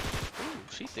 Ooh,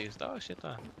 she thinks dog shit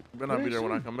though. You better not be there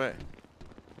when I come back.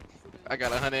 I got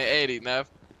 180, Nev.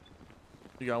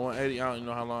 You got 180. I don't even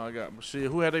know how long I got. But shit,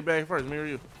 who had their bag first? Me or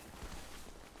you?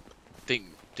 Think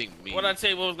me. What I tell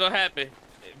you what was gonna happen?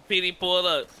 PD pulled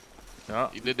up. Yeah.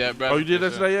 You did that, bro. Oh, you did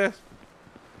that today, yes?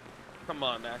 Come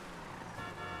on now.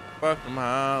 Fuck them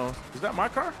house. Is that my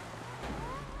car?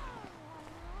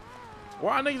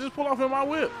 Why niggas just pull off in my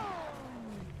whip?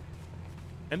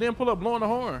 And then pull up blowing the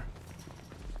horn.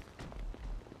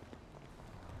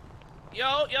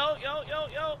 Yo.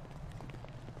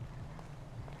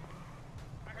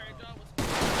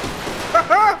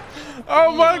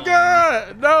 Oh my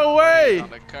god! No way! On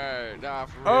the card. Nah,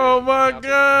 for real. Oh my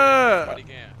god!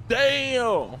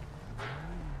 Damn!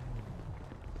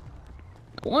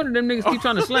 One of them niggas keep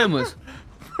trying to slam us.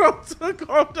 Bro took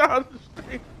off down the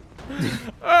street.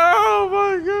 Oh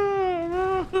my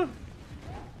god,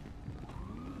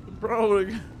 bro!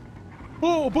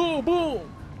 Boom, boom,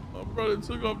 boom! My brother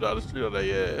took off down the street on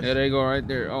their ass. There they go right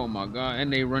there. Oh my god,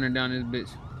 and they running down this bitch.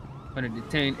 Trying to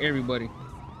detain everybody.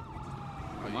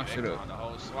 Oh, my shit up. The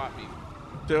whole SWAT meet.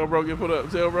 Tell bro get put up.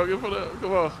 Tell bro get put up.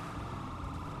 Come on.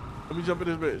 Let me jump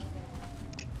in this bitch.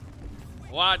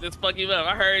 Why I just fuck you up?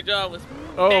 I heard y'all was.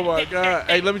 Oh my god.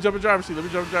 Hey, let me jump in driver's seat. Let me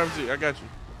jump in driver's seat. I got you.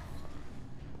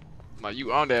 No,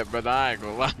 you on that, brother. I ain't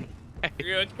gonna lie.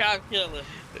 You're a cop killer.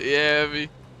 Yeah, me.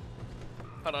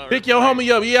 Hold on. Pick your homie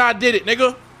up. Yeah, I did it,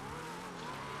 nigga.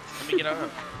 Let me get on.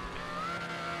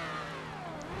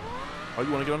 Oh,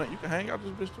 you wanna get on that? You can hang out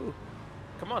this bitch too.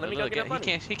 Come on, let me go get that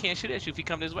he can't shoot at you if he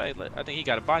come this way. Look, I think he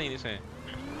got a body in his hand.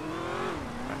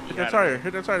 Hit that tire.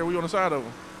 Hit that tire. We on the side of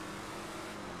him.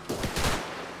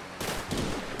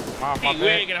 Hey, we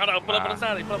ain't gonna hold on. Pull up on the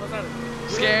side. Pull up on the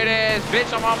side. Scared ass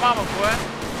bitch on my mama, boy.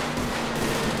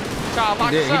 Try to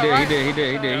lock us up, right? He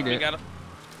did. We got him.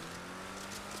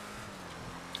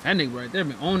 That nigga right there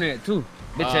been on that too.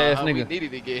 Bitch ass nigga. We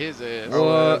needed to get his ass.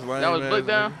 What? That was Blick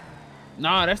down?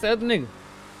 Nah, that's the other nigga.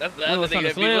 That's the other nigga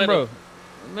that be slam, with bro. him.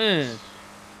 Man.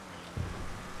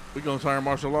 We gonna turn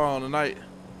martial law on tonight.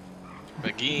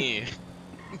 Again.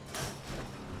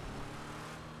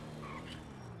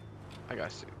 I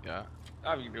got shit, yeah.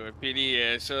 I be doing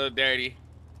PD ass so dirty.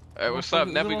 Hey, what's up?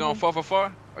 Never going 4 for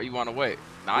 4? Or you wanna wait?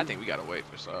 Nah, I think we gotta wait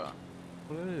for sure.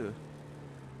 What is?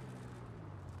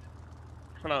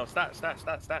 Hold on, stop. Bitch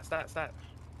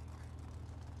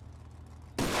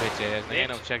ass, they ain't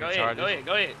no checking charges.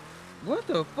 Go ahead. What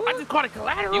the fuck? I just caught a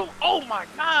collateral. Oh my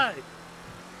god.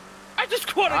 I just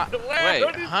caught a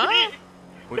collateral. Wait, huh?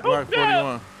 With Glock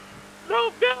 41.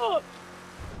 No doubt.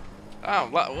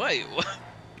 Wait, what?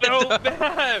 No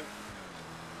doubt.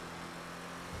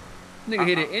 Nigga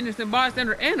hit an innocent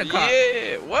bystander and a cop.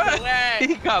 Yeah, what?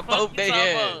 He got both their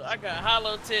heads. I got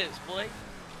hollow tips, boy.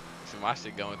 See, my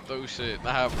shit going through shit.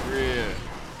 Nah, for real.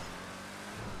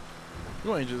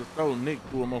 You ain't just throw Nick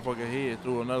through a motherfucker head,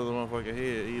 through another motherfucker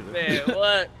head either. Man,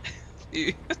 what?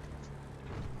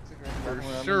 For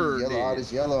sure, yellow, all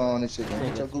this yellow on this shit.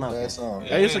 Get your goof ass on.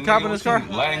 Hey, it's a cop in this car.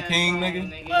 Lion King,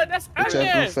 nigga. Look, that's Get your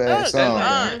goof ass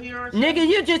on. Nigga,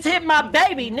 you just hit my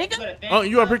baby, nigga. Oh,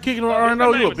 you up here kicking on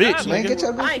RNO? You a bitch, Man, get nigga.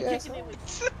 your goof I ain't ass kicking on. it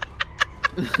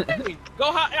with Go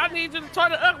I need you to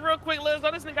turn it up real quick,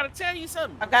 Lizzo. This nigga gotta tell you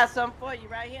something. I got something for you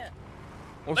right here.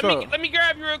 What's up? Let me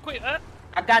grab you real quick, huh?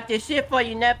 I got this shit for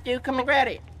you, nephew. Come and grab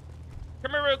it.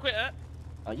 Come here real quick, huh?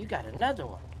 Oh, you got another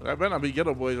one. That better not be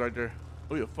ghetto boys right there.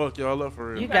 We'll fuck y'all up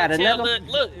for real. You got another one?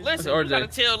 Look, listen, you gotta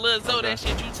tell Lil Zo that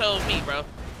shit you told me, bro.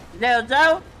 Lil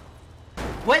Zo?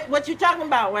 What you talking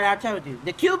about what I told you?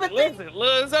 The Cuban thing? Listen,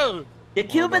 Lil Zo. The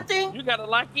Cuban thing? You gotta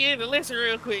lock in and listen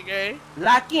real quick, gang.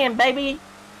 Lock in, baby.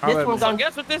 This one's So on.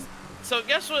 guess what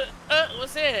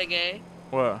what's that, gang?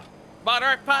 What? About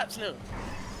our pops now.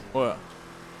 What?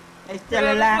 They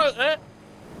still alive.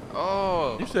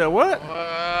 Oh. You said what?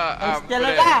 They still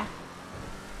alive.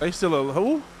 They still a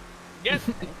who? Yes.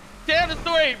 Tell the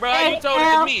story, bro. Hey, You told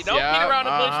it to me. Don't beat around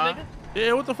the bush, nigga.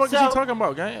 Yeah, what the fuck is he talking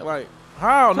about, gang? Like,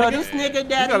 how, So nigga? this nigga You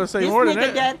daddy, gotta say more than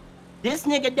that. This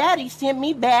nigga daddy sent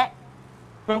me back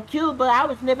from Cuba. I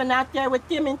was living out there with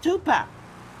them and Tupac.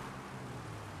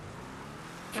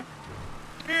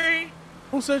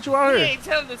 Who sent you out He here? ain't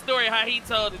telling the story how he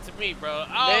told it to me, bro.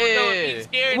 I don't know if he's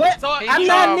scared What? to talk. I'm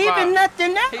not leaving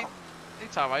nothing out. He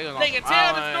talking about he was on Nigga, some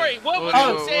tell the island. story. What was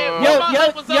Oh, you saying? yo, What my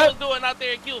Uncle Zo was doing out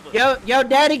there in Cuba? Your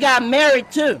daddy got married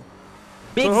too.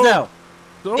 Big To who? Zo.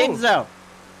 To who? Big Zo.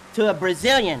 To a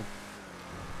Brazilian.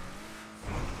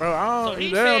 Bro, I don't, So he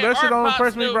damn, said that shit our don't pops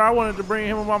impress me, still- bro. I wanted to bring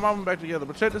him and my mama back together.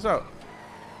 But check this out.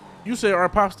 You said our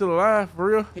pop's still alive, for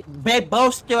real? They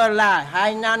both still alive,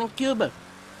 hiding out in Cuba.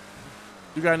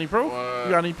 You got any proof? You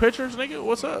got any pictures, nigga?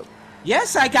 What's up?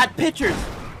 Yes, I got pictures.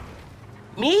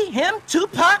 Me, him,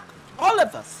 Tupac, all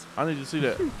of us. I need to see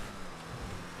that.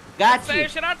 Got Same you.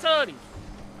 shit I told him.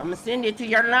 I'm gonna send it to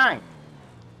your line.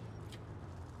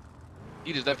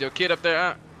 You just left your kid up there,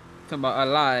 huh? Talking about a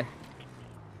lie.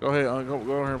 Go ahead, go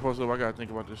ahead and post it up. I gotta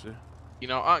think about this shit. You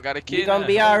know, Aunt got a kid. You're gonna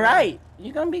be all right.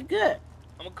 You're gonna be good.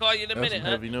 I'm gonna call you in a That's minute, some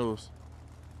huh? heavy news.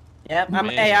 Yep. Man.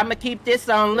 Hey, I'm gonna keep this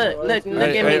on. Look Hey, at me.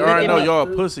 hey, Look I at know me. y'all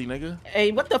pussy, nigga.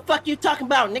 Hey, what the fuck you talking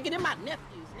about, nigga? They're my nephews,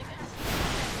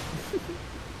 nigga.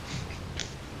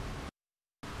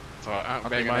 So Aunt I think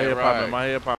banging my that head ride. popping. My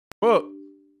head popping. Look.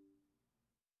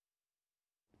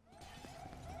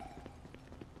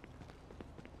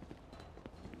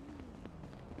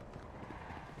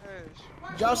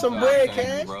 Drop some bread,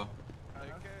 Cash. Bro.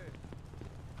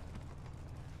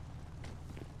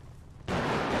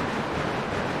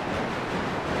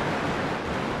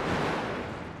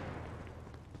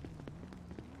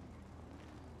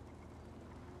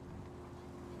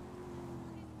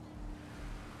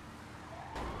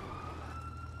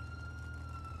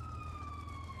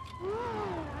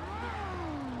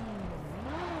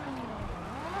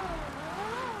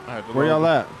 I had to Where load y'all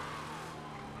the-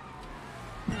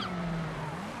 at?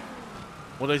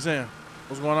 What they saying?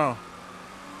 What's going on?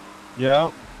 Yeah.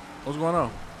 What's going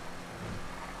on?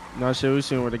 No shit, we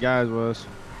seen where the guys was.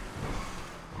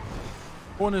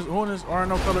 Who in this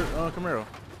RNO colored Camaro?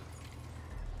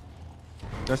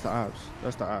 That's the Opps.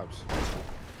 That's the Opps.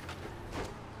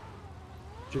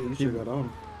 Shit, you should got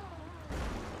on.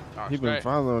 He been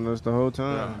following us the whole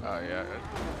time. Oh yeah.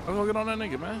 Let's go get on that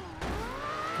nigga, man.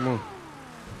 Come on.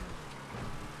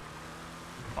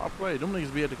 I play. Them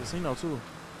niggas be at the casino too.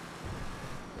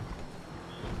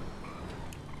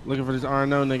 Looking for this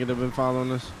RNO nigga that been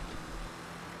following us.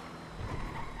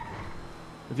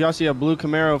 If y'all see a blue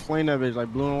Camaro, flame that bitch,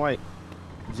 like blue and white.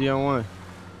 Z01.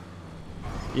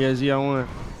 Yeah, Z01.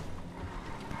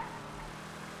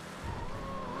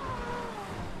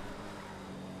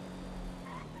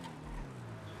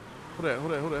 Who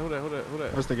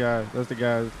that? That's the guy. That's the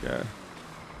guy. That's the guy.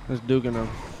 That's duking him.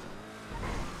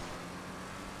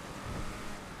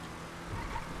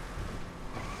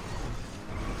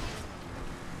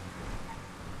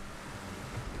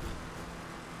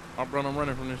 I'm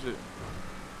running from this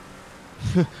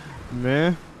shit.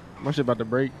 Man, my shit about to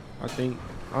break, I think.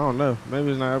 I don't know.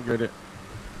 Maybe it's not upgraded.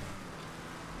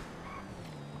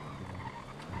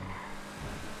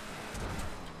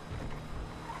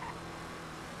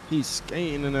 He's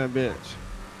skating in that bitch.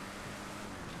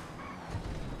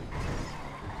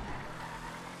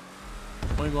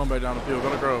 We ain't going back down the field.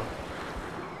 Go to Grove.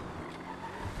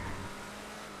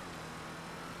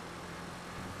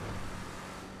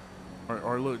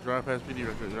 Or look, drive past PD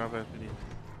right quick. Drive past PD.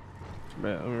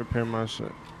 Man, let me repair my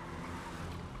shit.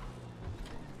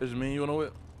 Is it me and you on the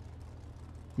whip?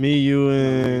 Me, you,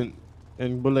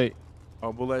 and Bullet.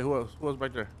 Oh, Bullet. Who else? Who else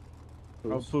back there?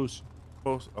 Oh, Push.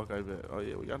 Post. Okay, bet. Oh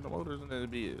yeah, we got the motors in there to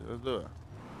be it. Let's do it.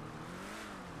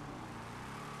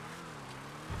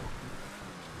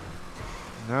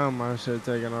 Now my shit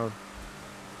taking off.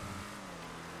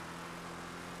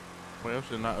 Well, that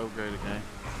shit not upgraded, gang.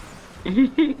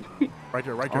 Right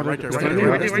there. Wait, Get up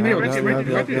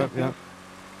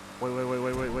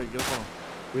on.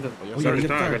 Wait up.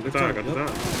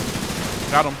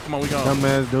 Got him. Come on, we go.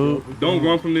 Dumbass dude. Don't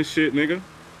run from this shit, nigga.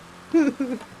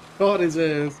 Caught his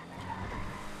ass.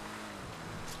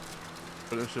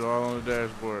 Put that shit all on the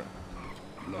dashboard.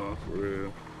 No, for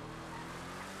real.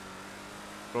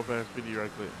 Go past PD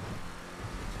right quick.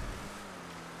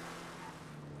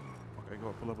 Okay, go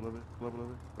up. Pull up a little bit.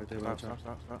 Right there,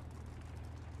 Stop.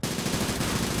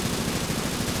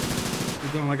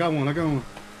 Keep going. I got one.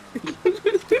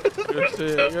 Good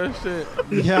shit.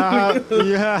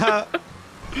 Yeah.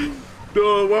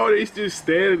 Dog, why are they just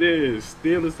standing there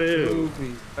still as hell?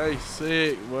 Hey,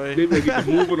 sick, boy. They make it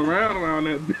moving around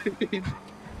that bitch.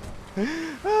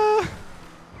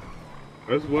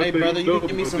 That's what Hey, they brother, you do. can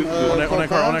give me some On that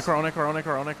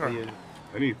car. Yeah.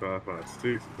 I need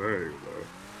 5.56 bro.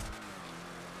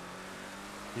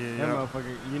 Yeah. That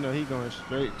motherfucker, you know he going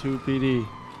straight to PD.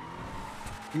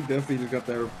 He definitely just got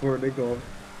that report. They go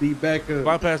beat back up.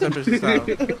 Bypass that bitch this time.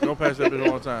 Go past that bitch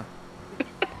all the time.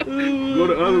 Go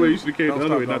the other way. You should have came the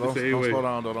other way, not the same way.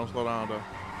 Don't slow down, though.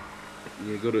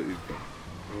 Yeah, go to...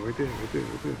 Oh, right there.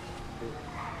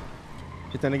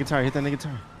 Hit that nigga tire.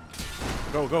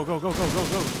 Go. Go.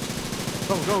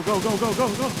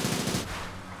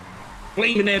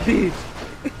 Flaming that bitch.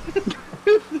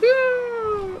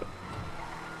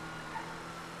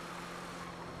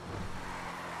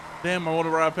 Damn, I want to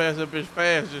ride past that bitch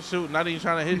fast, just shoot, not even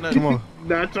trying to hit nothing. Come on.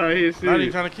 Not trying to hit shit. Not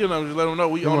even trying to kill them, just let them know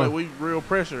we on it, we real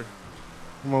pressure.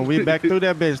 Come on, we back through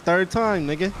that bitch. Third time,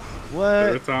 nigga.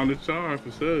 What? Third time to charm,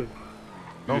 for sure.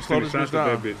 Don't slow this bitch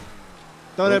down.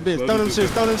 Throw that bitch. Throw them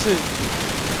shit.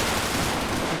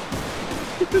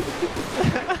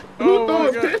 Oh my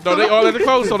God. No, they all at the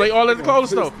close store. Come on, let's go.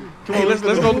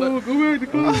 Go back to the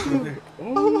close store.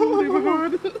 Oh, they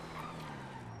behind us.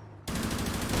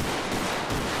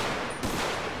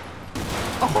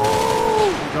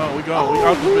 We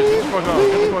out the bitch.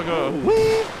 Get the fuck up.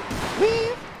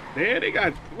 Man, they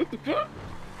got, what the fuck?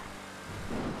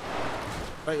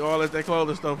 They all at that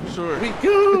clothing store for sure. We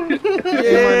go. Yeah, my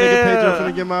nigga Pedro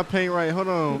finna get my paint right. Hold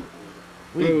on.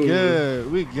 We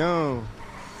good. We gone.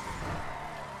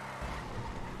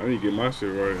 I need to get my shit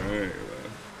right. I ain't gonna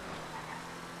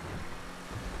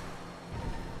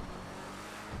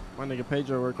lie. My nigga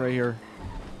Pedro work right here.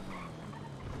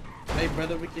 Hey,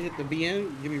 brother, we can hit the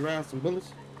BN. Give me round some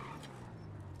bullets.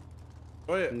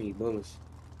 Go ahead. I need bullets.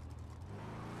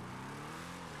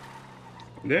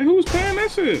 Then who's paying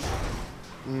that shit?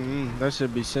 That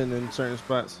should be sitting in certain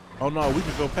spots. Oh no, we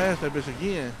can go past that bitch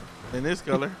again in this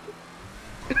color.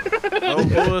 No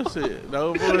bullshit.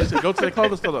 Go to the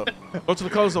clothing store though. Go to the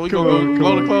clothing store. We gonna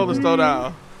go to the clothing store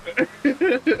now.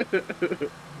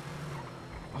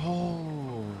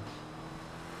 Oh.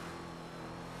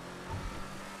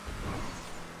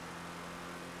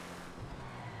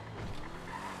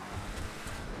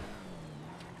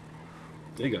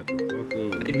 They got the fuck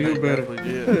on. They knew better.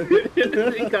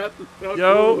 They got the fuck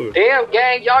Yo. on. Damn,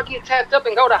 gang, y'all get tapped up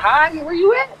and go to hiding? Where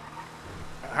you at?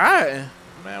 Hi.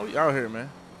 Man, we out here, man.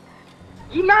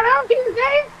 You not out here,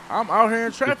 gang? I'm out here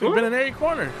in traffic, been in every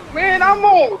corner. Man, I'm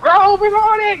on Grove and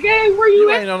all that, gang. Where you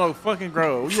at? Ain't on no fucking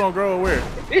Grove. You on Grove where?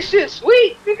 This shit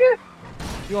sweet, nigga.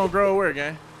 You on Grove where,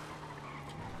 gang?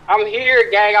 I'm here,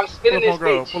 gang. I'm spinning this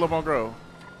Grove. bitch. Pull up on Grove.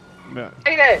 Yeah.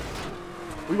 Say that.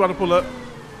 We about to pull up.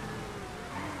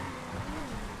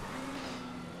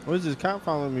 What is this cop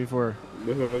following me for?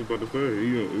 That's what I was about to say.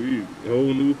 You a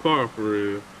whole new car for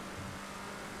real.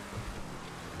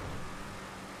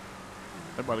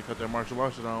 They about to cut that martial law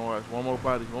shit on. Watch. One more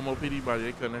PD body.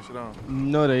 They cutting that shit on.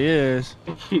 No, they is.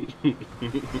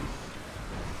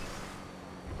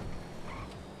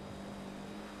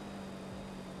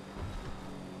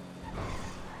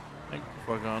 Think the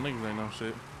fuck on. Niggas ain't no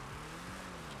shit.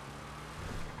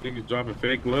 Niggas dropping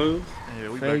fake gloves? Yeah,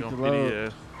 we Fake back on gloves. PD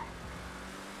ass.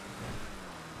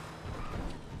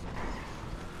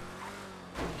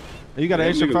 You got an Yeah,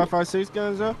 extra nigga. 5.56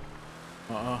 guns though?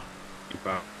 I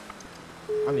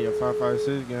need a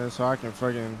 5.56 gun so I can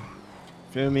fucking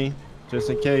feel me, just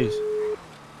in case.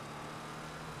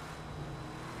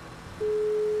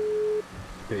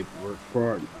 Paperwork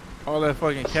party. All that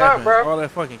fucking What's capping. up, bro? All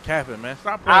that fucking capping, man.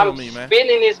 Stop playing I'm with me, man.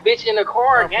 spinning this bitch in the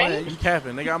car, Stop playing. gang. You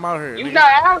capping, nigga. I'm out here. You nigga.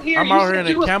 not out here. I'm You out said here in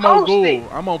you the was camo posted. ghoul.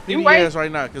 I'm on You PD ain't- ass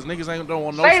right now because niggas ain't don't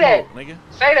want no Say that. smoke, nigga.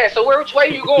 Say that. So which way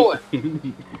you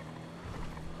going?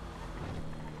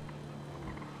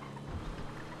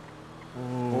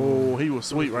 Oh, he was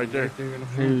sweet right there.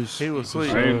 He was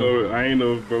sweet. I ain't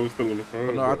know if bro was still on the phone.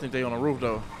 But no, I think they on the roof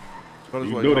though. Go this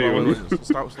You way. know Hold they on, on wait, the wait.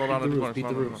 Stop, slow down in the corner. Beat Slow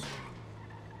the down in the roofs.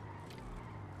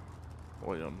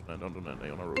 corner. Wait, don't do that. They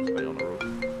on the roof. Stay on the roof.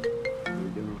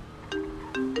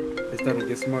 They starting to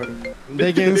get smarter.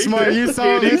 They getting smart. You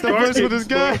saw him hit the bush with his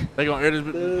gun. They gonna air this.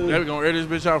 They gonna air this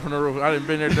bitch out from the roof. I done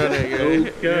been there, done that, gang.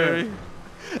 Okay.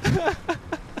 Yeah.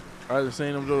 I just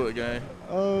seen them do it, gang.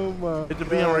 Oh my. Hit the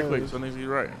B on right quick, so niggas get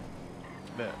right.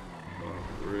 Bet.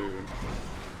 For real.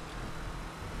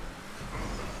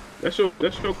 That's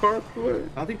your car? What?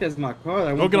 I think that's my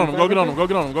car. Go get on him. Go get on him. Go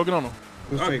get on him. Go get on him.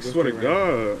 I swear to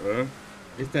God, man.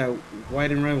 It's that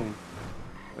white and red one.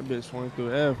 That bitch swung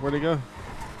through F. Where'd it go?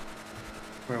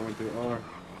 Probably went through R.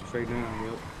 Straight down,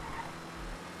 yep.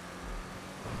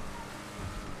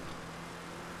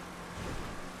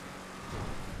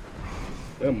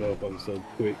 That motherfucker's so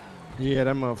quick. Yeah,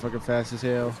 that motherfucker fast as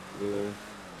hell. Yeah.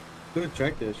 Good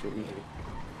track that shit, man.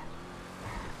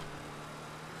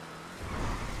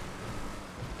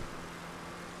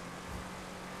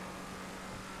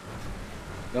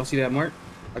 Y'all see that mark?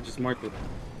 I just marked it.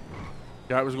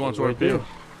 Yeah, I was going It's toward right the there.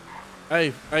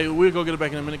 field. Hey, we'll go get it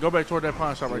back in a minute. Go back toward that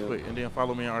pawn shop right Yeah. quick, and then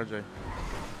follow me and RJ.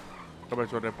 Go back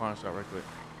toward that pawn shop right quick.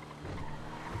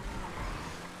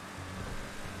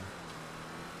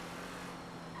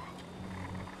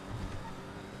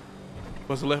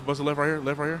 Bust the left right here,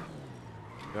 left right here.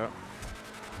 Yeah.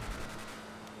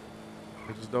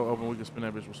 If this door open, we can spin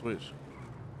that bitch with switch.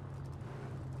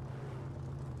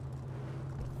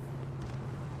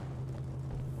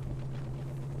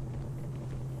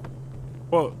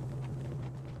 What?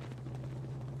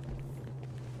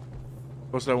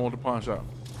 What's that one with the pawn shop?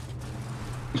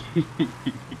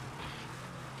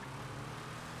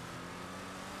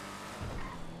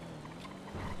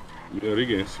 Yeah, they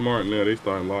getting smart now. They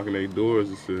starting locking their doors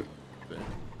and shit.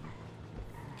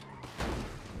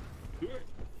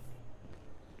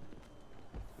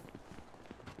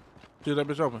 See that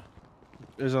bitch open?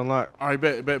 It's unlocked. All right,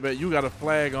 bet. You got a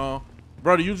flag on.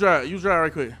 Brother, you drive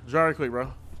right quick. Drive right quick,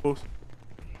 bro. Boost.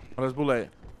 Oh, that's bullet.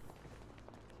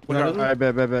 All right,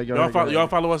 bet. Y'all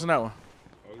follow us in that one.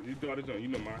 Oh, you got it on. You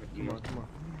know mine. Come on.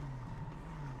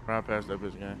 Right past that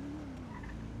bitch, gang.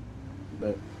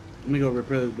 But let me go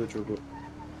repair this bitch real quick.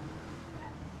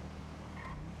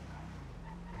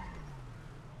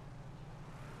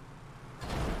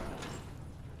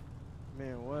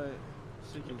 Man, what?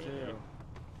 Sick as hell.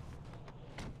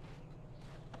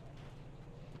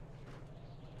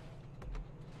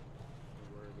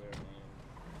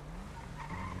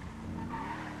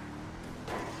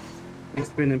 It's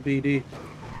spinning PD.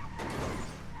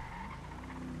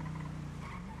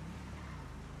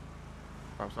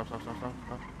 Stop.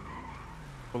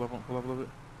 Pull up a little bit.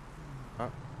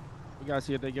 Stop. We gotta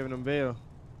see if they giving them bail.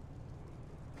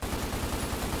 Get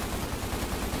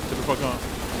the fuck on.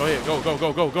 Go ahead.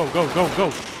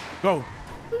 Go. Go.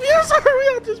 Yes, sir.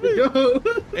 We out this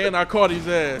bitch. And I caught his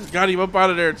ass. Got him up out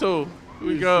of there too. Here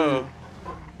we go.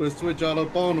 Let's switch all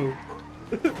up on him.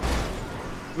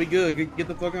 We good. Get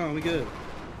the fuck on. We good.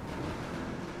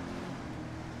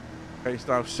 Can't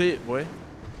stop shit, boy.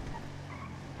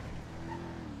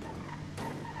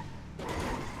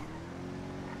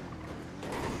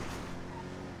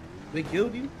 They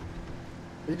killed you?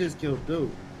 They just killed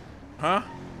Duke. Huh?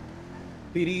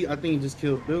 PD, I think he just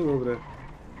killed Duke over there.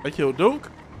 They killed Duke?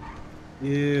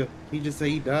 Yeah, he just said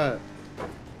he died.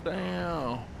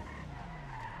 Damn.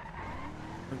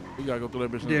 We gotta go through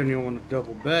that bitch. Damn, you don't want to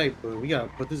double back, but we gotta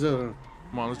put this up.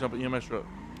 Come on, let's jump in EMS truck.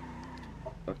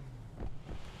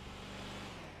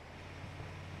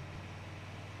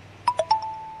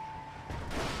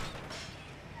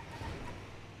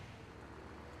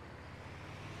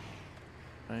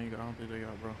 I don't think they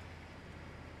got, bro.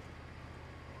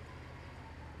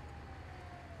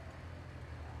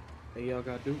 Hey, y'all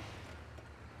got Duke?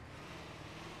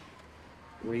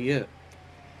 Where you at?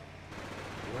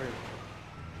 Where?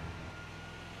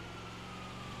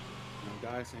 No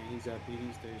guy saying he's at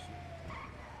PD station.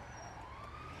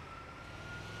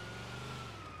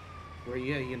 Where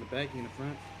you at? You in the back? You in the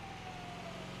front?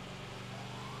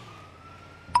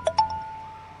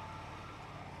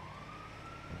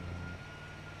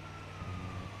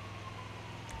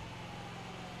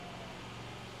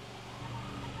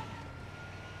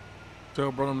 Tell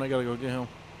bro them they gotta go get him.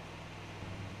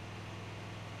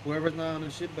 Whoever's not on the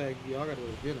shit bag, y'all gotta go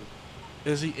get him.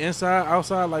 Is he inside,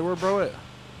 outside, like where bro at?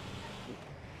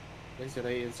 They said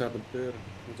they inside the building.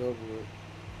 It's over with.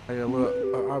 Hey,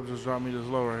 look, I'll just drop me this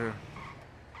low right here.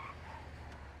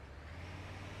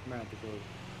 I'm gonna have to go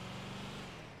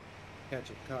catch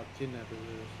a cop kidnapper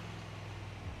with us.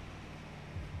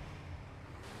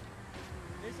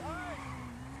 It's ours.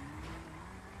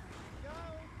 Go.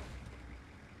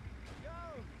 Go.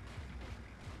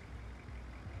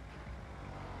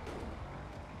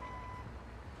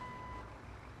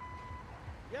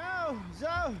 Yo,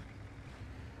 Zo.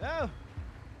 Yo.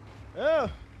 Yo.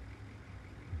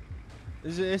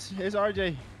 It's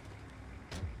RJ.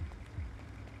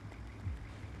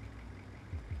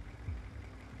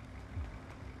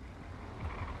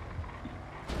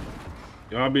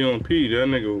 Y'all be on P, that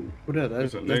nigga. What that?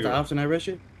 That's the option I read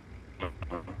shit?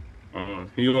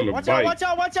 He on the Watch bike.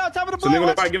 out, watch out, top of the So nigga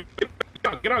on block. the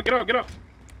bike, get out.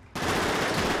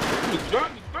 Just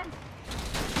drop.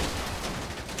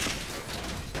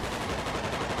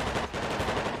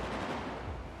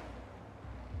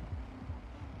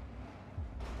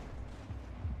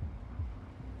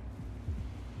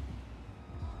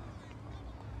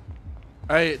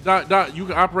 Hey, Doc, you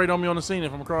can operate on me on the scene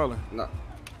if I'm crawling. No,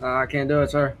 I can't do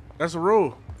it, sir. That's a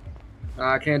rule.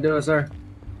 I can't do it, sir.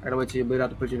 I gotta wait till you bleed out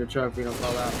to put you in the truck if you don't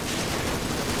fall out.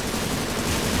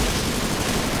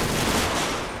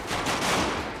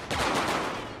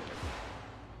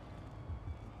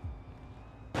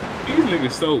 These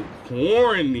niggas so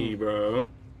corny, bro.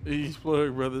 He's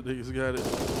plugged, brother. Niggas got it.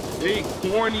 They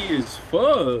corny as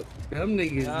fuck. Them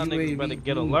niggas, Y'all niggas better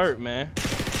get alert, man.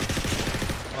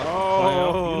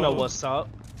 Oh, you know what's up.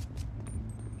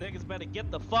 Niggas better get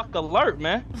the fuck alert,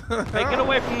 man. Hey, get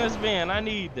away from this van. I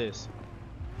need this.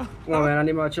 Come on, man. I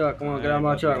need my truck. Come on, get out of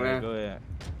my truck, man. Go ahead.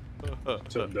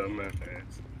 So dumb ass.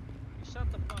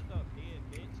 Shut the fuck up,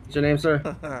 bitch. What's your name, sir?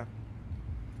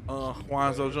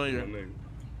 Juanzo Jr.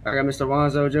 I got Mr.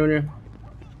 Wanzo Jr.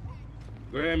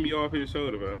 Grab me off his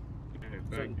shoulder, bro.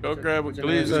 Go grab a What's your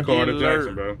name, glizzy. sir? Carter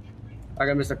Jackson, bro. I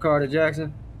got Mr. Carter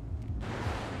Jackson.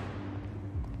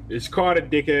 It's Carter,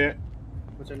 dickhead.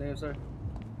 What's your name, sir?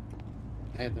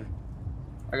 Anthony.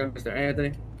 I got Mr.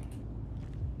 Anthony.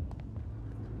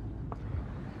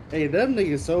 Hey, them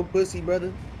niggas so pussy,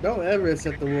 brother. Don't ever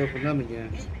accept the war from them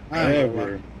again. I ain't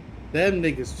gonna lie. Them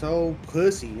niggas so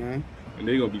pussy, man. And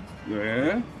they gonna be,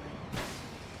 man.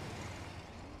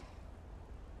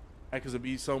 Cause it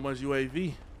be so much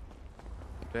UAV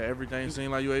that everything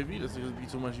seem like UAV. This niggas be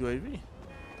too much UAV.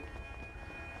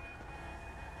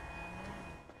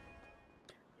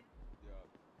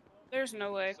 There's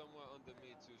no way.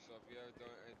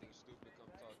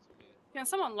 Can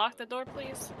someone lock the door,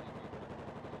 please?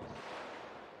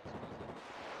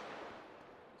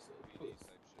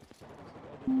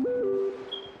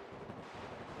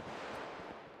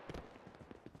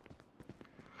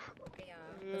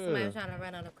 Somebody was trying to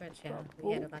run on the crutch, y'all.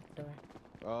 We had to lock the door.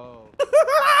 Oh.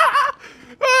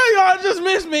 Oh, y'all just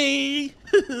missed me.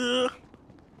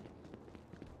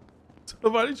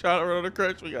 Somebody trying to run on the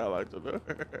crutch. We gotta lock the door.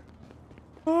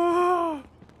 Oh.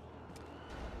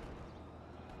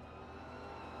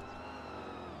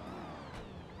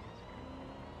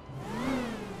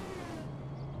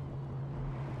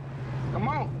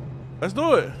 Let's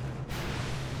do it.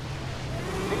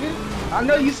 Nigga, I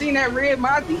know you seen that red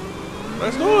Mazda.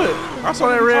 Let's do it. I saw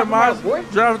that red Mazda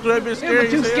driving through that bitch Yeah, but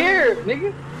scary. you scared,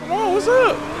 nigga. Come on, what's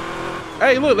up?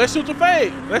 Hey, look, let's shoot the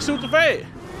fade. Let's shoot the fade.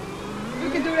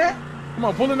 You can do that. Come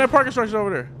on, pull in that parking structure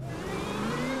over there.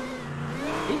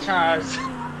 He tries.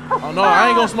 Oh no, I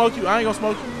ain't gonna smoke you. I ain't gonna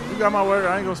smoke you. You got my word.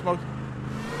 I ain't gonna smoke you.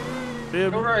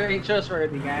 Feel me? Your word ain't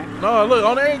trustworthy, gang. No, look,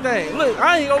 on everything. Look,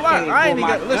 I ain't gonna lie. I ain't even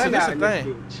got, listen, this gun the out thing.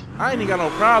 this bitch. I ain't even got no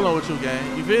problem with you,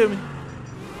 gang. You feel me?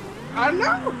 I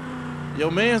know.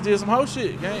 Your mans did some whole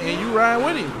shit, gang, and you riding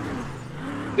with him.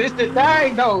 This the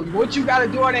thing, though. What you gotta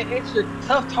do all that extra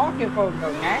tough talking for,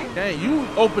 though, gang? Gang, you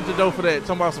opened the door for that.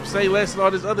 Talking about some say less and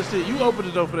all this other shit. You opened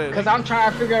the door for that. Because I'm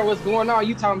trying to figure out what's going on.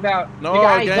 You talking about, No, nigga,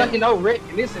 I ain't gang. ducking no wreck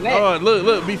and this and that. Oh,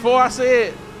 look, before I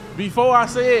said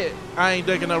I ain't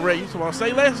ducking no red. You talking about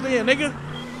say less then, nigga?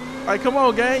 Like, come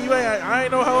on, gang. I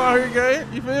ain't no hoe out here,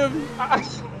 gang. You feel me?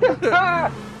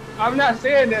 I'm not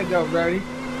saying that, though, Brody.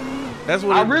 That's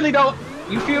what I really don't.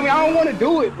 You feel me? I don't want to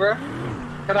do it, bro.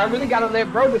 Because I really got to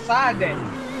let bro decide that.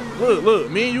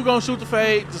 Look, me and you gonna shoot the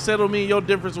fade to settle me and your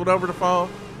difference with over the phone,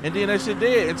 and then that shit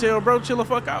dead and tell bro chill the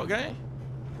fuck out, gang.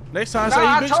 Next time, say you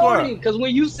I big told squad. him, because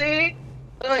when you said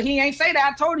he ain't say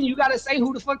that, I told him you got to say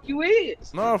who the fuck you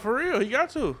is. No, for real, he got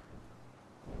to.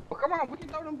 Well, come on, we can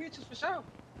throw them bitches for sure.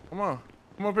 Come on,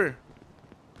 come up here.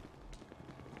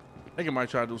 I think I might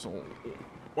try to do some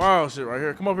wild shit right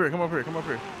here. Come up here, come up here, come up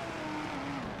here.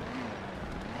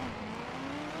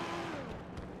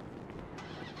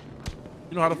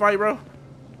 You know how to fight, bro?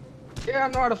 Yeah, I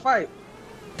know how to fight.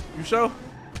 You sure?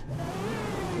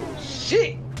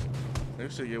 Shit.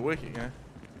 This shit get wicked, man.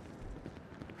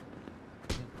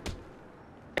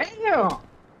 Damn.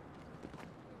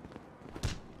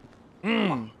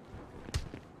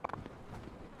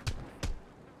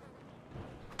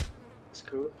 That's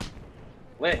cool.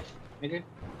 Left, nigga.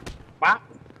 Bop.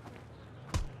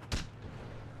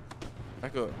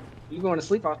 Back up. You going to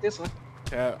sleep off this one?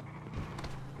 Yeah.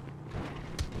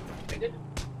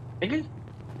 Nigga?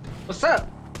 What's up?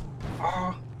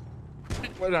 Oh.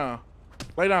 Lay down.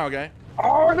 Lay down, gang.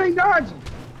 Oh, they dodging.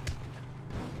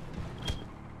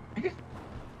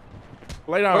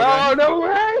 Lay down, Oh, gang. no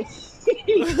way.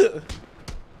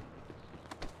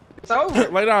 It's over.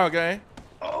 Lay down, gang.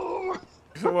 Oh.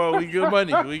 Come on, we good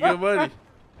money. We good money.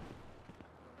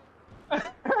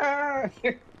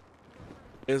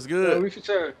 It's good. Yeah, we for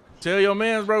sure. Tell your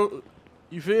mans, bro.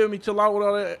 You feel me? Chill out with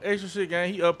all that extra shit,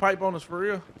 gang. He pipe on us for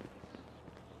real.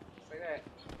 Say that.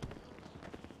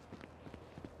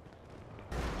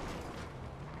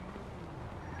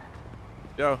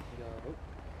 Yo.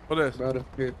 What is? Brother,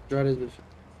 here, try this bitch.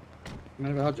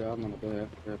 Maybe I'll drive. I'm gonna go ahead.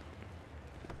 Yeah.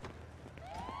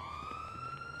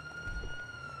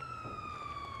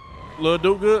 Lil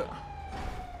Duke good?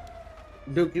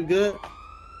 Duke, you good?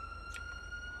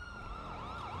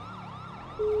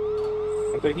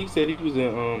 I think he said he was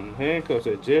in handcuffs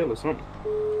at jail or something.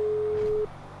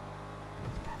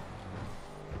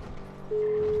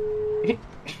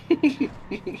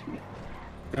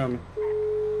 Coming.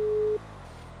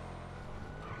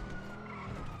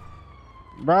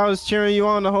 Bro, I was cheering you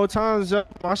on the whole time.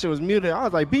 My shit was muted. I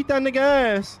was like, beat that nigga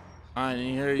ass. I ain't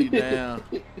even hear you down.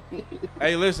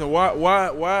 Hey, listen,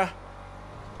 why?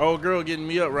 Old girl getting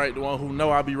me up, right? The one who know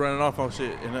I be running off on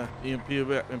shit in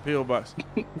pill box.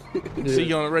 See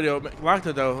you on the radio. Lock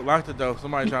the door. Lock the door.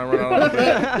 Somebody trying to run out of the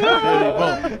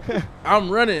bed. Boom.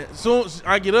 I'm running. As soon as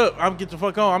I get up, I'm get the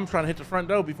fuck on. I'm trying to hit the front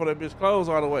door before that bitch close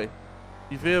all the way.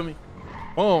 You feel me?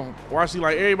 Boom. Watch, see,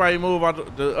 like everybody move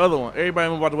out the other one. Everybody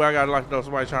move out the way. I gotta lock the door.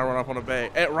 Somebody trying to run off on the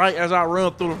bag. Right as I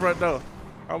run through the front door,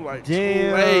 I'm like,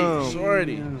 damn. Too late,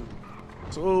 shorty. Damn.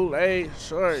 Too late,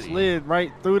 shorty. Slid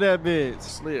right through that bitch.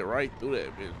 Slid right through that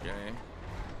bitch, gang.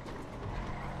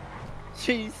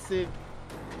 Jesus.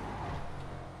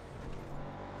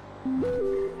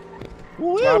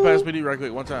 Slide past PD right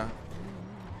quick, one time.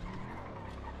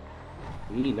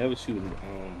 We ain't never shooting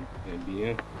at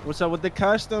BM. What's up with the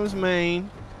customs,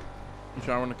 man? You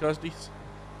trying to run the custies?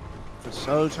 For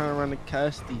sure, trying to run the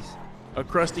custies. A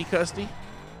crusty custy?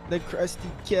 The crusty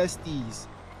custies.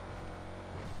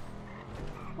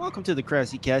 Welcome to the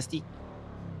crusty custy.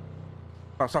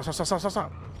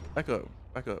 Stop. Back up.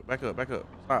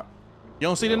 Stop. You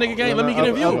don't see the nigga gang? Let me get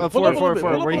a view. Pull up a little bit.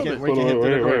 Right.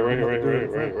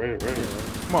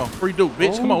 Come on, free Duke,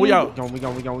 bitch. Come on, we out. We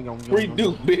Free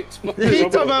Duke, bitch. He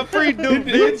talking about free Duke,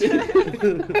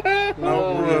 bitch.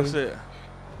 No bullshit.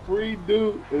 Free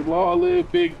Duke and long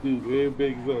live Big Duke. Yeah,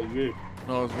 Big Duke. Yeah.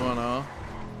 Know what's going on?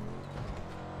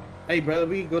 Hey, brother,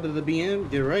 we go to the BM.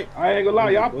 Get right. I ain't gonna lie,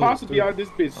 y'all possibly out this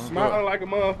bitch smiling like a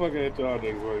motherfucker at y'all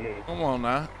niggas right now. Come on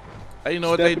now. Hey, you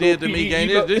know what they did to me, gang?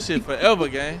 This shit forever,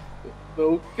 gang.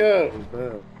 No cap.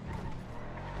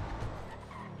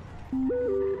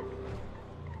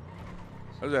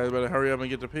 I just better hurry up and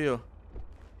get the pill.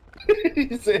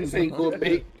 His ass ain't gonna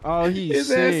make. Oh, he's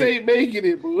His ass ain't making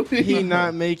it, bro. He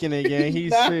not making it, gang.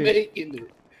 He's not sick. making it.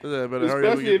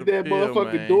 Especially if that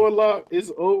motherfucking door lock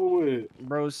is over with.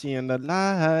 Bro, seeing the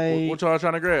light. What y'all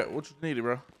trying to grab? What you needed,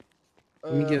 bro?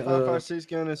 Let me get 5.56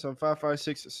 gun and some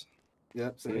 5.56s.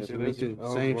 Yep, same yeah, shit. me too.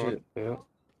 Oh, Same bro. shit. Yeah.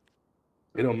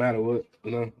 It don't matter what,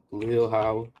 you know, Lil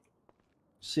Howard.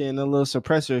 Seeing a little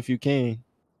suppressor if you can.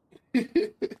 Y'all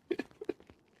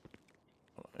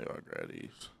grab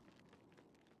these.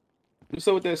 What's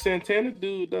up with that Santana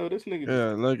dude, though? This nigga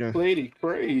Yeah, looking. played it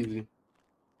crazy.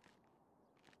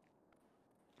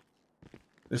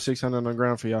 There's 600 on the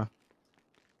ground for y'all.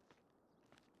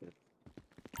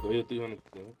 Go ahead, 300.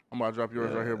 I'm about to drop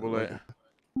yours right here, Bullet.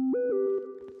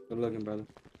 Good looking, brother.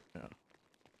 Yeah.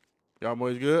 Y'all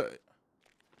boys good?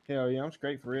 Hell yeah, I'm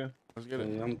straight for real. Let's get it.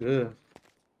 Yeah, I'm good.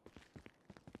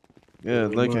 Yeah,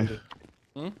 looking.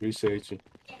 Appreciate you.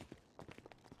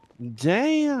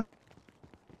 Damn.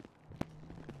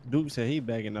 Duke said he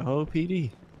back in the whole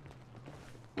PD.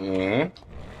 I ain't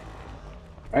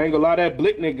gonna lie, that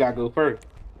Blick nigga gotta go first.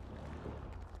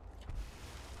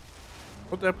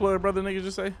 What that plug brother nigga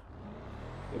just say?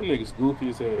 Them niggas goofy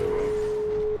as hell,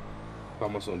 bro.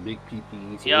 Talking about some big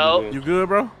PPs. Yo. You good,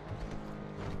 bro?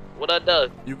 What I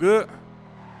done? You good?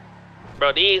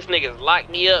 Bro, these niggas locked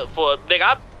me up for nigga.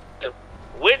 I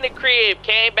went in the crib,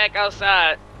 came back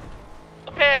outside.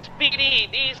 Past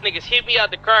PD, these niggas hit me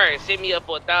out the car and sent me up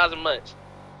for 1,000 months.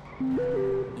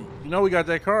 You know we got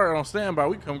that car on standby.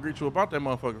 We come greet you about that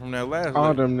motherfucker from that last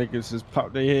All day. them niggas just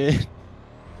popped their head.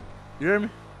 You hear me?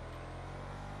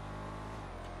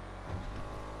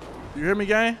 You hear me,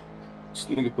 gang? This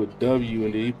nigga put W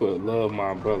and then he put love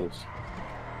my brothers.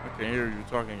 I can't hear you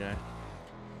talking, gang.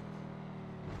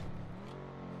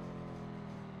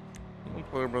 Them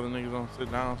plug brother niggas don't sit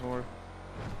down somewhere.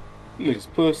 Them niggas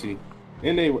pussy.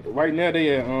 And they right now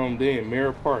they in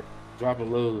Mirror Park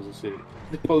dropping loads and shit.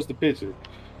 They post a picture.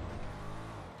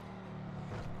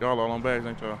 Y'all all on bags,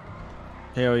 ain't y'all?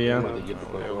 Hell yeah. I'm about to get the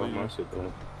fuck off my shit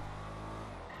though.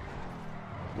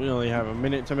 We only have a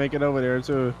minute to make it over there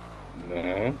too. Nah.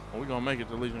 Well, we gonna make it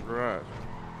to Legion Garage.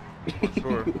 For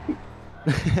sure.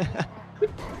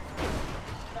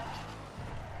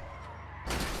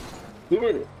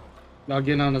 Y'all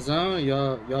getting on the zone?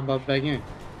 Y'all about back in?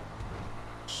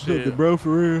 Shit. Bro, for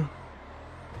real.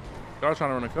 Y'all trying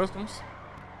to run the customs?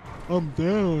 I'm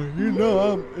down. You know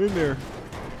I'm in there.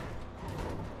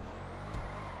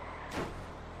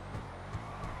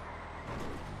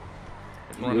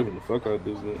 I'm living the fuck out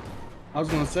this nigga. I was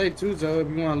gonna say too, Joe, if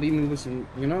you wanna leave me with some,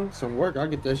 you know, some work, I'll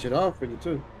get that shit off for you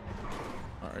too.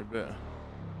 Alright, bet.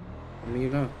 I mean, you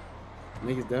know,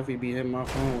 niggas definitely be hitting my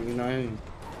phone, you know what I mean?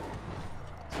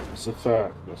 That's a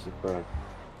fact. That's a fact.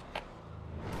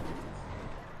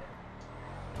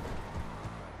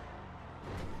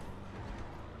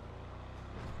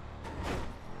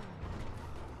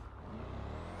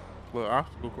 Little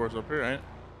obstacle course up here, ain't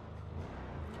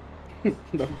it?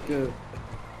 That's good.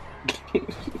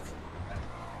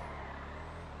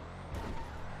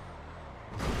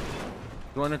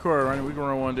 Join the car, right? We can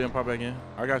run one day and pop back in.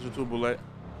 I got you too, Bullet.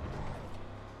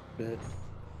 Bet.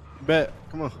 Bet.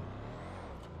 Come on.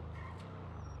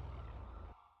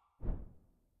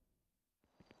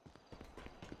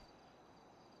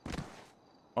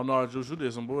 Oh no, Juice, you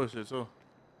did some bullshit too.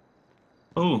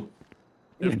 Oh.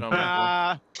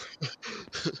 I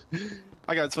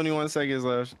got 21 seconds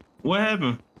left. What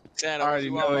happened? I already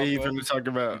know what he's finna talk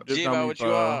about. What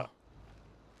you are?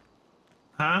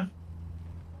 Huh?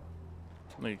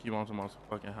 Nigga keep on talking about some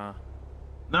fucking huh.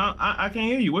 No, I can't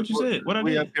hear you. What you said? What I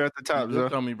We did? up here at the top, You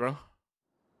dipped on me, bro.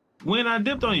 When I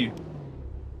dipped on you?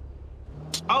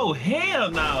 Oh,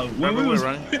 hell no. When Right, we was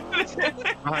running.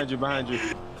 Behind you, behind you.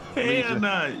 hell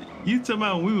no. You talking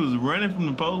about when we was running from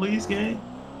the police gang?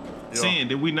 Saying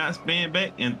did we not spin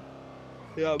back and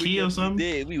kill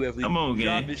something? Come on,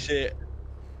 gang. Shit.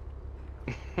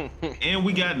 And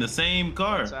we got in the same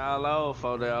car. Hello,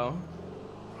 Fodell.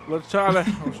 Let's Charlie.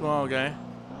 What's wrong, gang?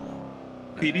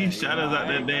 PD shot us out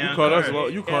that damn You caught us. car.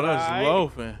 You caught us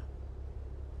loafing.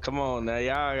 Come on now,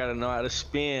 y'all gotta know how to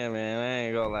spin, man. I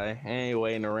ain't gonna lie, I ain't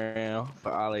waiting around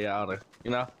for all of y'all to,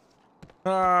 you know.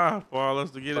 For all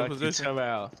us to get in position. Come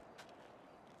out.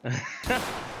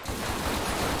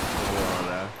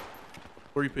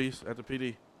 3-piece at the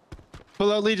PD.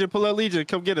 Pull out Legion,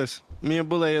 come get us. Me and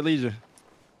Bullet at Legion.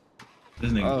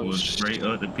 This nigga was straight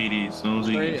up the PD as soon as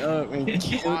he Straight up and Come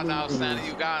killed on now, them Santa. niggas.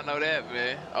 You gotta know that,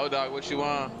 man. Oh, dog, what you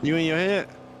want? You in your head?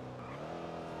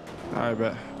 All right,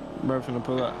 bet. Bro, finna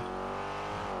pull up.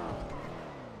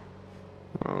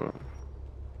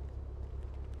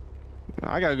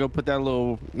 I gotta go put that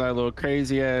little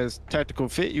crazy ass tactical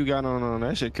fit you got on.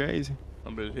 That shit crazy.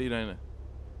 I'm better heat, ain't it?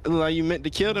 It look like you meant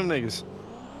to kill them niggas.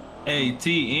 Hey,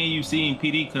 T, and you seen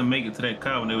PD couldn't make it to that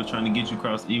car when they was trying to get you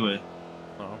across the E-way.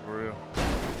 Oh, for real.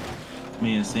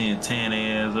 Me and seeing tan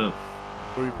their ass up.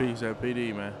 3-piece at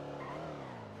PD, man.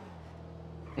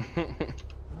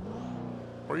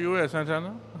 Where you at,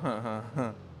 Santana?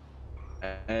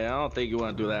 Hey, I don't think you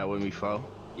want to do that with me, fo.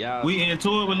 Y'all. We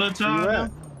into it with Lil Child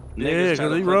now? Yeah,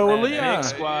 because he rolled with Leon.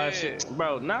 Squad shit.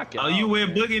 Bro, knock it Are off. you with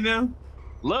Boogie now?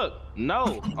 Look,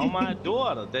 no, on my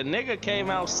daughter. The nigga came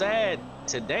out sad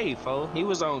today, fo. He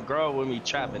was on Girl with me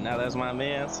trapping. Now that's my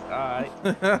man's. Alright.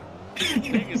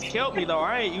 Niggas killed me though.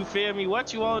 I ain't, you feel me?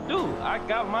 What you all do? I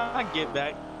got my get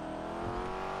back.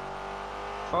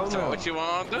 So what you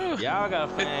want to do? Y'all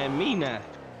gotta find me now.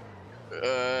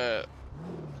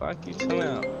 Fuck you too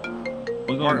now.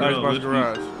 We're gonna go with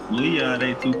garage. Leon,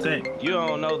 they too tech. You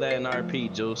don't know that in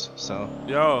RP, Juice, so.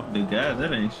 Yo. The guys,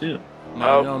 that ain't shit.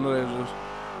 No, you don't know that, Juice.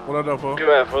 What up, though, folks?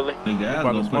 You at, Fully? The guys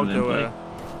about to gonna smoke put it in your play. ass.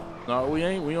 No, we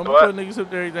ain't. We don't be What? putting niggas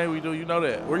up there everything we do. You know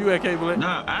that. Where you at, Cable?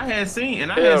 Nah, I had seen,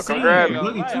 and I Yeah, had seen congrats.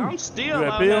 Boogie too. I'm still You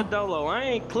at out Peel? that dolo. I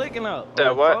ain't clicking up.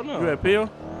 That what? Oh, no. You at Peel?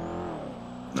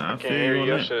 Nah, I Can't hear feel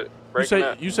your that.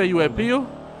 shit. You say you at Peel?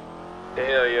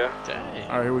 Hell yeah. Dang.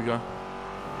 All right, here we go.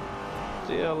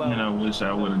 Still And I wish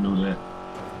I would have knew that.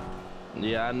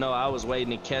 Yeah, I know. I was waiting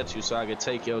to catch you so I could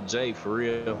take your J for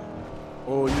real.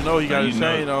 Oh, you know he got his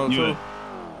chain on too.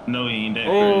 No, he ain't that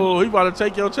Oh, he about to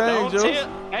take your chain, Juice.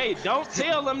 Don't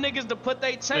tell them niggas to put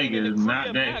they chain in the Niggas not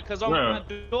crib that- now, cause on bro. my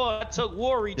door I took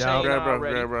Worry chain Grab, bro,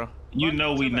 already. grab, bro. You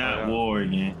know we not war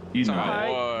again. You know that.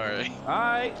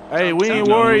 Alright. Hey, we ain't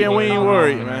worried and we ain't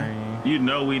worried, man. You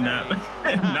know we not.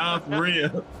 Nah, for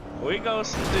real. We gon'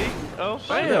 see. Oh,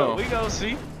 Damn. fail. We gon'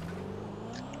 see.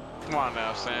 Come on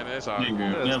now, Santa. It's all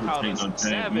Nigga, good. never Call take this no chance,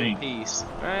 7 me. piece.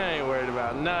 I ain't worried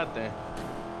about nothing.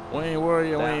 We ain't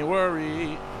worried and we ain't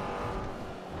worried.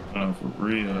 Oh, for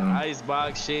real.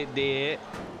 Icebox shit dead.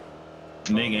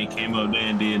 Nigga ain't came up there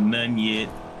and did nothing yet.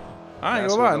 I ain't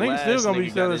That's gonna lie, what the niggas still last gonna be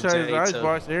nigga selling got his chains to J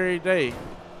Icebox every day.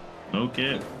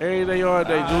 Okay. Every day, all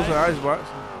day, Juice and Icebox.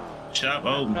 Shop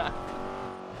open.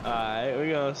 Alright, we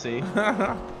gonna see.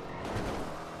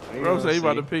 Bro say he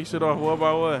about to pick shit off one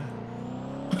by one.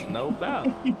 No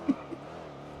doubt.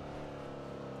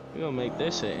 We gonna make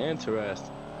this shit interesting.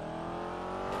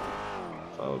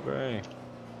 4 grand.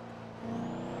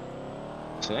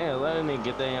 So they ain't letting nigga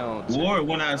get their own. War,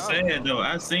 when I said though,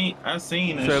 I seen that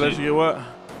Say, shit. let you get what?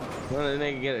 Let a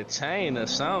nigga get a chain or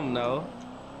something though.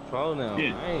 Hold on,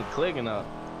 Yeah. I ain't clicking up.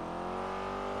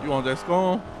 You want that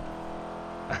scone?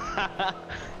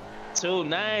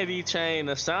 290 chain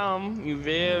or something, you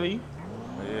feel me?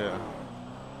 Yeah.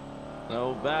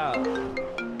 No doubt.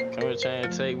 Come here trying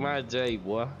to take my J,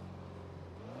 boy.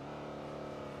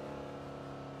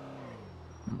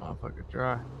 Motherfucker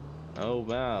dry. No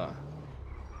doubt.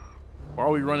 Why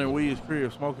are we running Weed's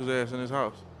crib? Smoke his ass in his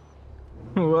house.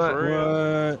 What? For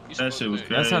real? What? That shit was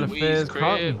crazy. That's how the feds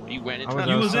caught me. You went I into was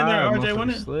You was in there, outside, RJ,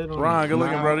 wasn't it? motherfucker slid on me. Ron, good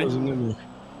looking, Nah, brody. I wasn't in there.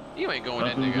 You ain't going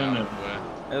that Fuck, who's in nigga there? out, boy.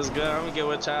 That's good. I'm gonna get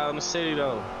with y'all in the city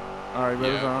though. All right,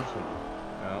 baby, Yeah.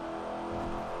 Yeah.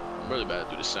 I'm really about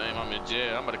to do the same. I'm in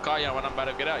jail. I'm about to call y'all when I'm about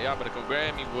to get out. Y'all better come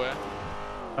grab me, boy.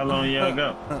 How long y'all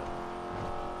got?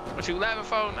 What you laughing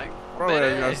for, nigga? Bro,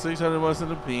 Better. I got 600 months in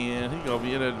the pen. He gonna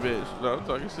be in that bitch. No, I'm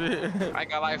talking shit. I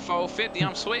got like 450.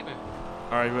 I'm sweeping.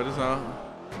 All right, but it's on.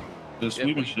 The Yeah,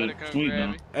 sweeping boy, you shit, better come sweet grab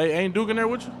though. me. Hey, ain't Duke in there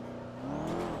with you?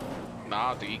 Nah, I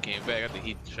don't think he came back. I think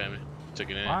he family took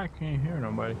it in. I can't hear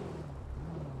nobody.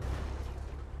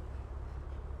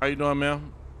 How you doing,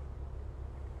 man?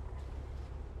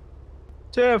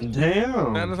 Tiff,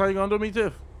 damn. That's how you gonna do me,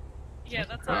 Tiff? Yeah,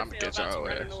 that's how I feel about you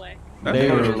running away.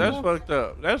 That's fucked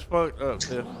up. That's fucked up,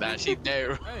 Tiff. Nah, she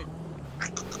there.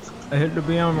 I hit the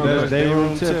BM. That's Day day room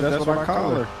room tip. tip. That's what I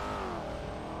call her.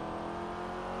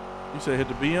 You said hit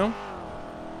the BM?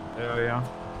 Hell yeah.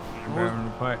 I'm grabbing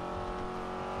the pipe.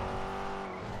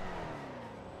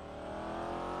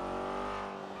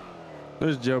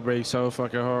 This jailbreak so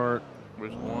fucking hard.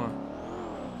 Which one?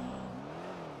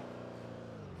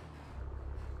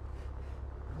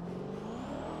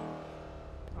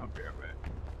 I'll be right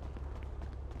back.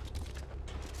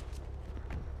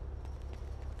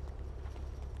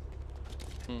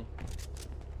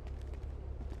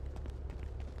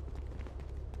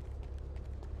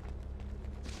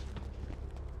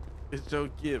 It's your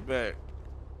get back.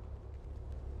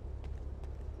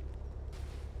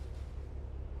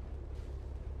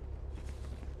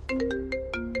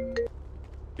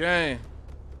 Gang.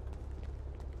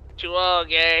 What you all,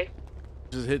 gang?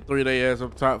 Just hit 3 day ass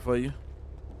up top for you.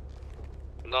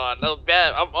 No, no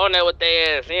bad. I'm on that with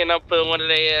their ass, and I'm putting one of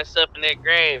their ass up in that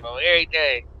grave on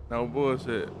everything. No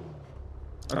bullshit.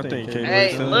 I think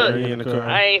Hey, look, in the car.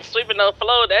 I ain't sweeping no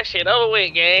flow. That shit over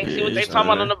with, gang. See what they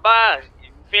talking about on the buy. You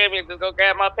feel me? Just go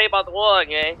grab my paper out the wall,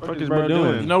 gang. What is bro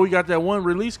doing? You know we got that one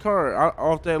release card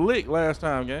off that lick last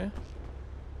time, gang.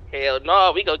 Hell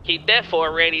no, we gonna keep that for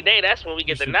a rainy day. That's when we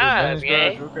get the knives,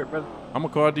 gang. I'm gonna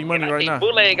call D Money right now.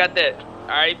 Bootleg got that. All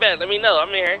right, bet. Let me know. I'm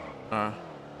here.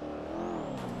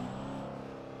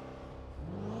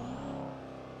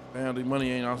 Damn, D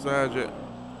Money ain't outside yet.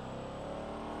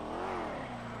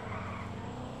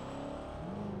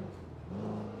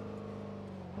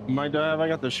 Mike, I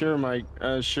got the Shure mic.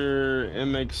 Shure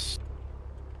MX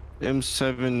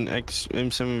M7X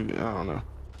M7. I don't know.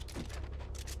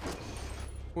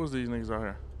 Who's these niggas out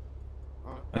here?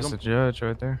 That's the judge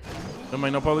right there. Them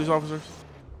ain't no police officers?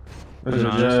 That's the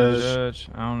judge.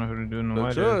 I don't know who to do in the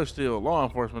white. The judge still law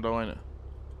enforcement though, ain't it?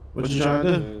 What you trying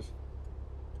to do?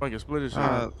 Fucking split his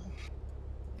shit.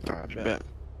 Bet.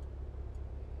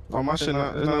 Oh, my shit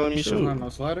not letting me shoot. No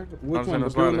slider? Which one? The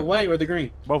blue and the white or the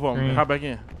green? Both of them. Hop back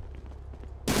in.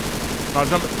 No,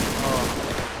 jump it.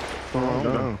 Oh,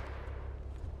 no.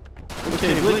 What's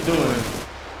K-Blick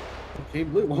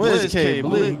doing? What is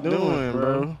K-Blick doing,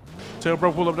 bro? Tell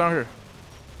bro pull up down here.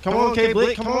 Come on,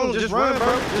 K-Blick. Come on, just run,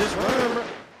 bro. Just run, bro.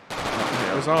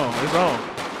 It's on. It's on.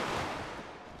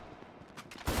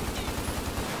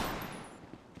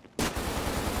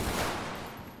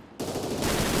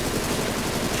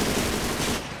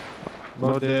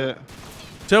 Both dead.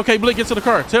 Tell K-Blick get to the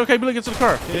car. Tell K-Blick get to the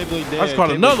car. K-Blick dead. I just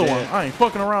caught another one. I ain't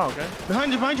fucking around, okay?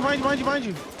 Behind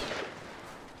you.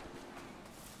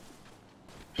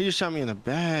 He just shot me in the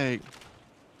back.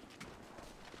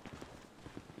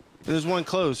 There's one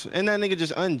close. And that nigga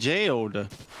just unjailed.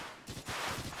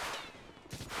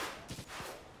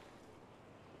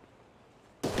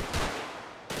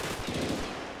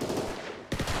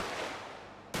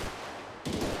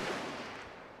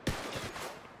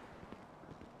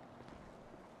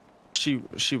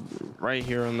 She right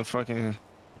here on the fucking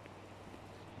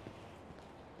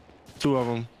two of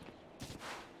them.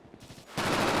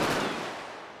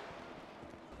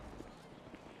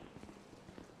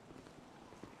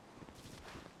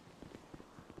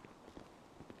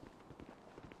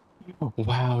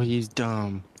 Wow, he's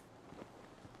dumb.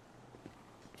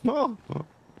 Oh,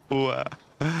 wow.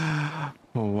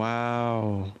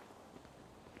 Wow.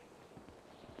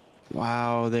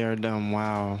 Wow, they are dumb.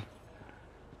 Wow.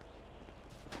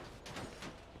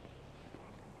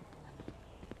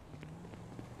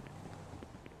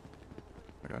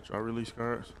 I got y'all release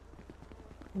cards.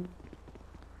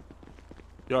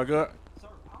 Y'all got? Sir,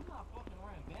 I'm not fucking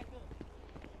around. Back up.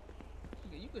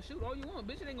 You can shoot all you want,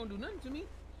 bitch. It ain't gonna do nothing to me.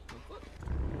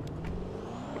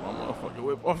 My motherfucking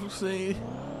whip off the scene.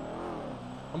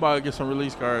 I'm about to get some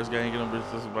release cards, gang. Get them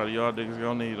bitches. Somebody y'all niggas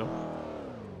gonna need them.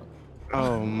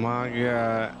 Oh my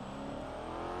god.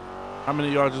 How many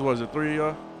of y'all just was it? 3 of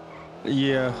y'all?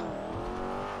 Yeah.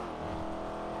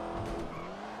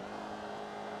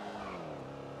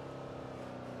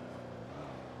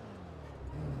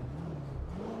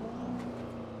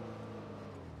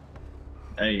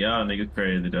 Hey, y'all niggas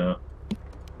crazy, dog.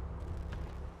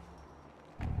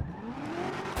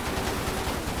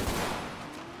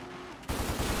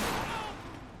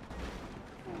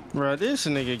 Bro, this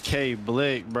nigga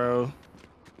K-Blick, bro.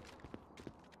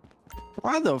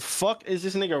 Why the fuck is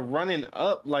this nigga running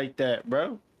up like that,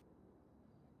 bro?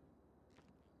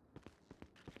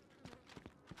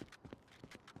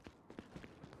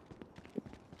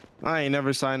 I ain't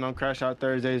never signed on Crash Out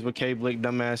Thursdays with K-Blick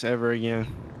dumbass ever again.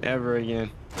 Ever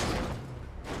again.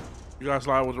 You gotta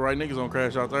slide with the right niggas on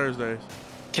Crash Out Thursdays.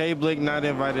 K-Blick not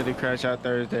invited to Crash Out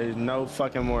Thursdays. No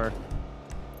fucking more.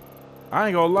 I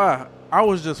ain't gonna lie. I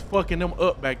was just fucking them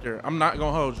up back there. I'm not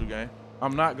gonna hold you, gang.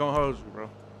 I'm not gonna hold you, bro.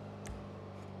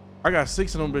 I got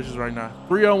 6 of them bitches right now.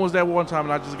 3 of them was that one time,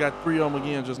 and I just got 3 of them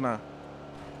again just now.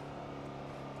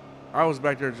 I was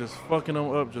back there just fucking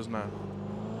them up just now.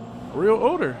 Real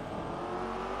odor.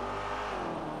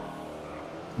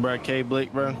 Bro,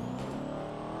 K-Blick, bro.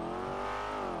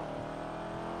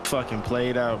 Fucking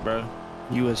played out, bro.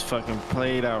 You was fucking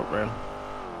played out, bro.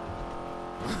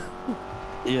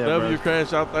 Yeah, W bro.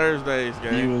 Crash Out Thursdays,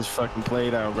 gang. You was fucking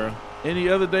played out, bro. Any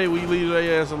other day, we leave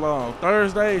their ass alone.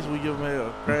 Thursdays, we give them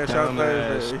hell. Crash Out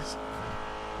Thursdays.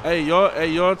 Hey,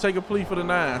 y'all take a plea for the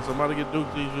 9. So I'm about to get Duke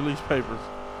these release papers.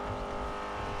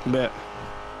 Bet.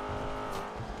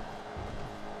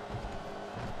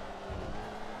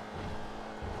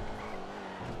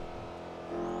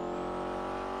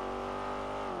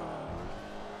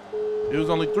 It was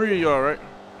only 3 of y'all, right?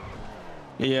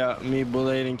 Yeah, me,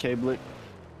 Bullet, and K Blick.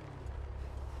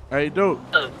 Hey, dude.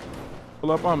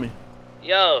 Pull up on me.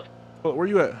 Yo. Where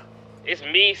you at? It's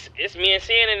me and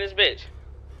Sin in this bitch.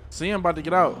 See, I'm about to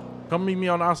get out. Come meet me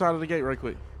on the outside of the gate right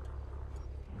quick.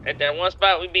 At that one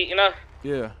spot we beat, you know?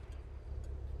 Yeah.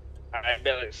 Alright,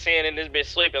 Billy. Sin in this bitch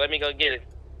sleeping. Let me go get it.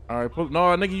 All right, no,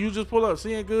 nigga, you just pull up.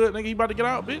 Seeing good, nigga, he about to get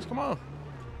out, bitch. Come on.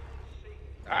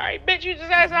 Alright, bitch, you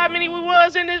just asked how many we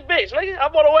was in this bitch, nigga.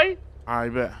 I'm on the way. All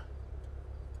right, bet.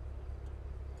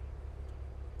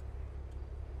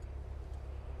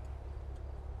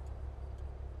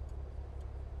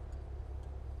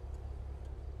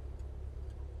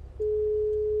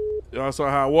 Y'all saw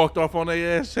how I walked off on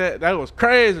their ass chat? That was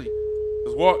crazy.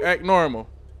 Just walk, act normal.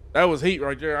 That was heat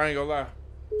right there. I ain't gonna lie.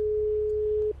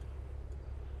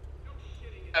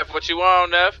 F, what you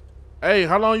on, F? Hey,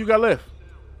 how long you got left?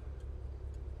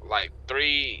 Like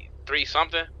three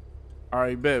something. All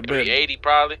right, bet. 380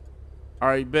 probably. All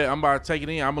right, bet. I'm about to take it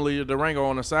in. I'm gonna leave the Durango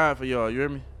on the side for y'all. You hear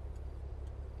me?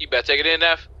 You better take it in,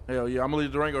 F. Hell yeah, I'm gonna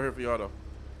leave the Durango here for y'all though.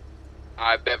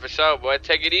 I bet for sure, boy.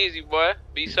 Take it easy, boy.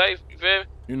 Be safe. You feel me?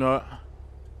 You know it.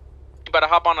 You better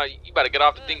hop on you better get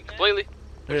off the thing completely.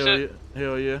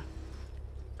 Hell yeah.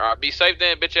 All right, be safe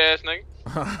then, bitch ass nigga.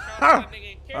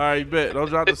 All right, bet. Don't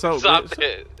drop the soap, Stop bitch.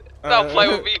 it. Don't play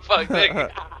with me, fuck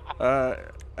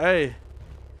nigga. Hey.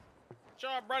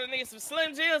 Y'all brought a nigga some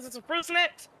Slim Jims and some fruit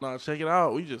snacks. No, check it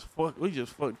out. We just fucked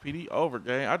PD over,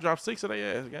 gang. I dropped 6 of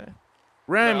their ass, gang.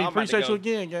 Rami, appreciate you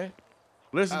again, gang.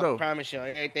 Listen I though. promise you,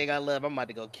 everything I love, I'm about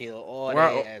to go kill all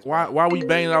Why, their ass. why we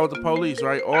banging out with the police,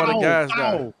 right? All the guys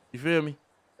died. You feel me?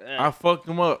 I fucked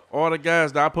them up. All the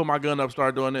guys died. I put my gun up,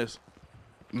 started doing this.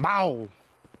 Bow.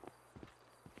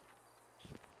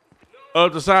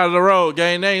 Up the side of the road,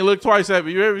 gang. They ain't look twice at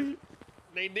me. You hear me?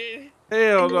 They did.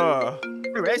 Hell no.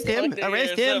 Arrest him.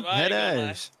 Arrest him. Head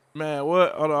ass. Man,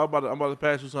 what? Hold on. I'm about to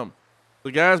pass you something.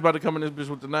 The guys about to come in this bitch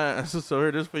with the 9s. So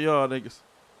here, this for y'all niggas.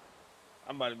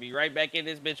 I'm about to be right back in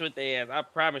this bitch with their ass. I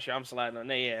promise you, I'm sliding on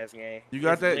their ass, gang. You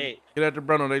got that? Lit. Get at the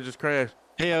Bruno. They just crashed.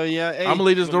 Hell yeah. Hey, I'm gonna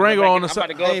leave this Durango on the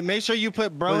side. Hey, make sure you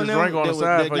put bro in them Durango on the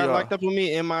side that for got y'all. locked up with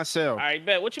me in my cell. All right,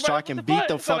 bet. What you so I can beat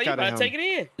the fuck out of him. Take it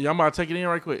in. Yeah, I'm about to take it in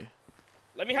right quick.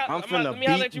 Let me I'm finna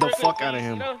beat the fuck out of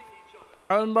him.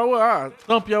 I'll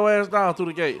thump your ass down through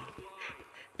the gate.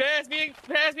 Pass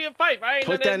me a pipe. I ain't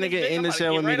Put that nigga in the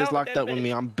cell with me that's locked up with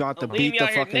me. I'm about to beat the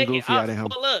fucking goofy out of him.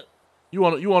 You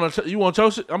want your shit? You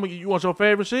want your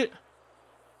favorite shit?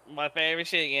 My favorite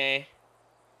shit, gang.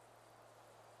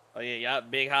 Oh yeah, y'all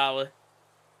big holler.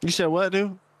 You said what,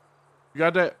 dude? You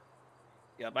got that?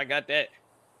 Yep, I got that.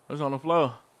 It's on the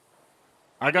floor.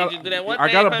 I got a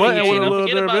button with a little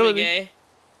durability.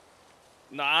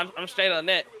 No, I'm straight on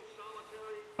that.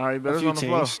 All right, but it's on the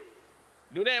floor.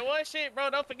 Do that one shit, bro.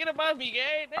 Don't forget about me,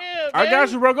 gang. Damn, I got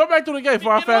you, bro. Go back to the gate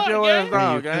before I fap your ass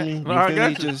down, gang. No, I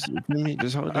got you.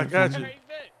 Just hold I got you.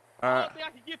 All right.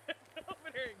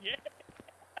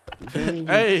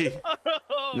 Hey.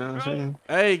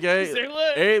 Hey, gang.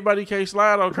 Everybody can't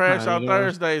slide on Crash Out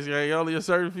Thursdays, gang. Only a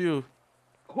certain few.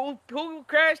 Who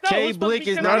crashed out? K Blick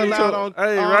is not allowed on.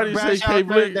 Hey, Roddy said K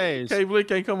Blick. Thursdays. K Blick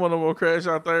can't come on no more Crash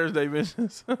Out Thursday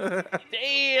missions.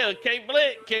 Damn, K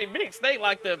Blick stay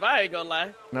locked up. I ain't gonna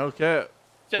lie. No cap.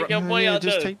 Check your boy out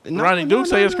there. Ronnie Duke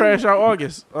say it's Crash Out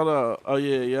August. Oh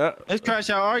yeah. It's Crash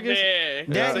Out August. Yeah.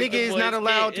 That nigga is not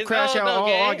allowed to crash out all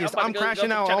August. I'm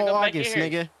crashing out all August,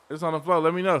 nigga. It's on the floor.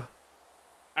 Let me know.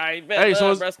 All right, bet. Hey,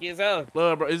 so Brusky is out.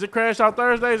 Love, bro. Is it Crash Out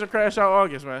Thursdays or Crash Out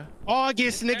August, man?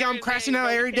 August, nigga. I'm crashing out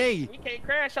every day. We can't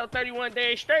crash out 31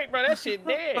 days straight, bro. That shit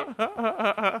dead.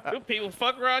 Them people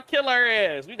fuck around, kill our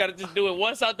ass. We gotta just do it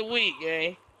once out the week,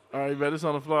 gang. All right, bet. It's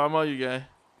on the floor. I'm on you, gang.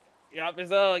 Yup,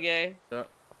 it's on, gang. Yep.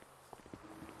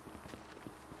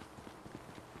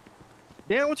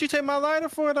 Damn, what you take my lighter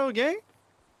for, though, gang?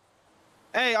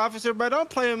 Hey, officer, bro, don't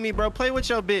play with me, bro. Play with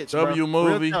your bitch, W bro.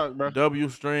 movie, Talk, bro. W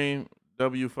stream,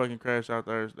 W fucking Crash Out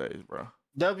Thursdays, bro.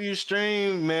 W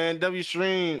stream, man. W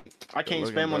stream. I can't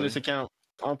spam on this account.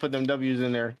 I'll put them W's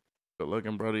in there. Good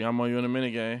looking, brody. I'm on you in a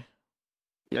minute, gang.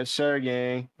 Yes, sir,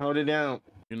 gang. Hold it down.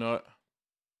 You know what?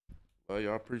 Well,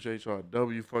 y'all appreciate y'all.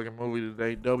 W fucking movie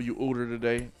today. W Ooter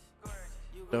today.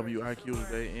 W IQ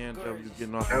today, and W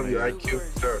getting off. W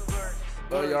IQ, sir.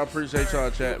 Well, y'all appreciate y'all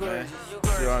chat, man.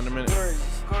 See y'all in a minute.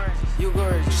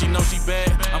 She know she bad,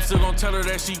 I'm still gonna tell her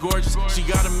that she gorgeous. She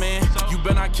got a man, you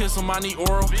better not kiss him, I need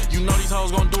oral. You know these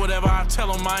hoes gonna do whatever I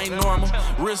tell them, I ain't normal.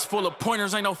 Wrist full of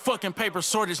pointers, ain't no fucking paper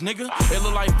shortage, nigga. It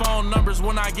look like phone numbers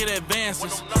when I get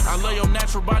advances. I love your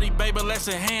natural body, baby, let's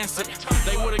enhance it.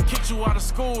 They would've kicked you out of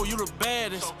school, you the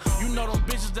baddest. You know them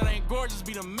bitches that ain't gorgeous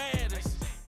be the maddest.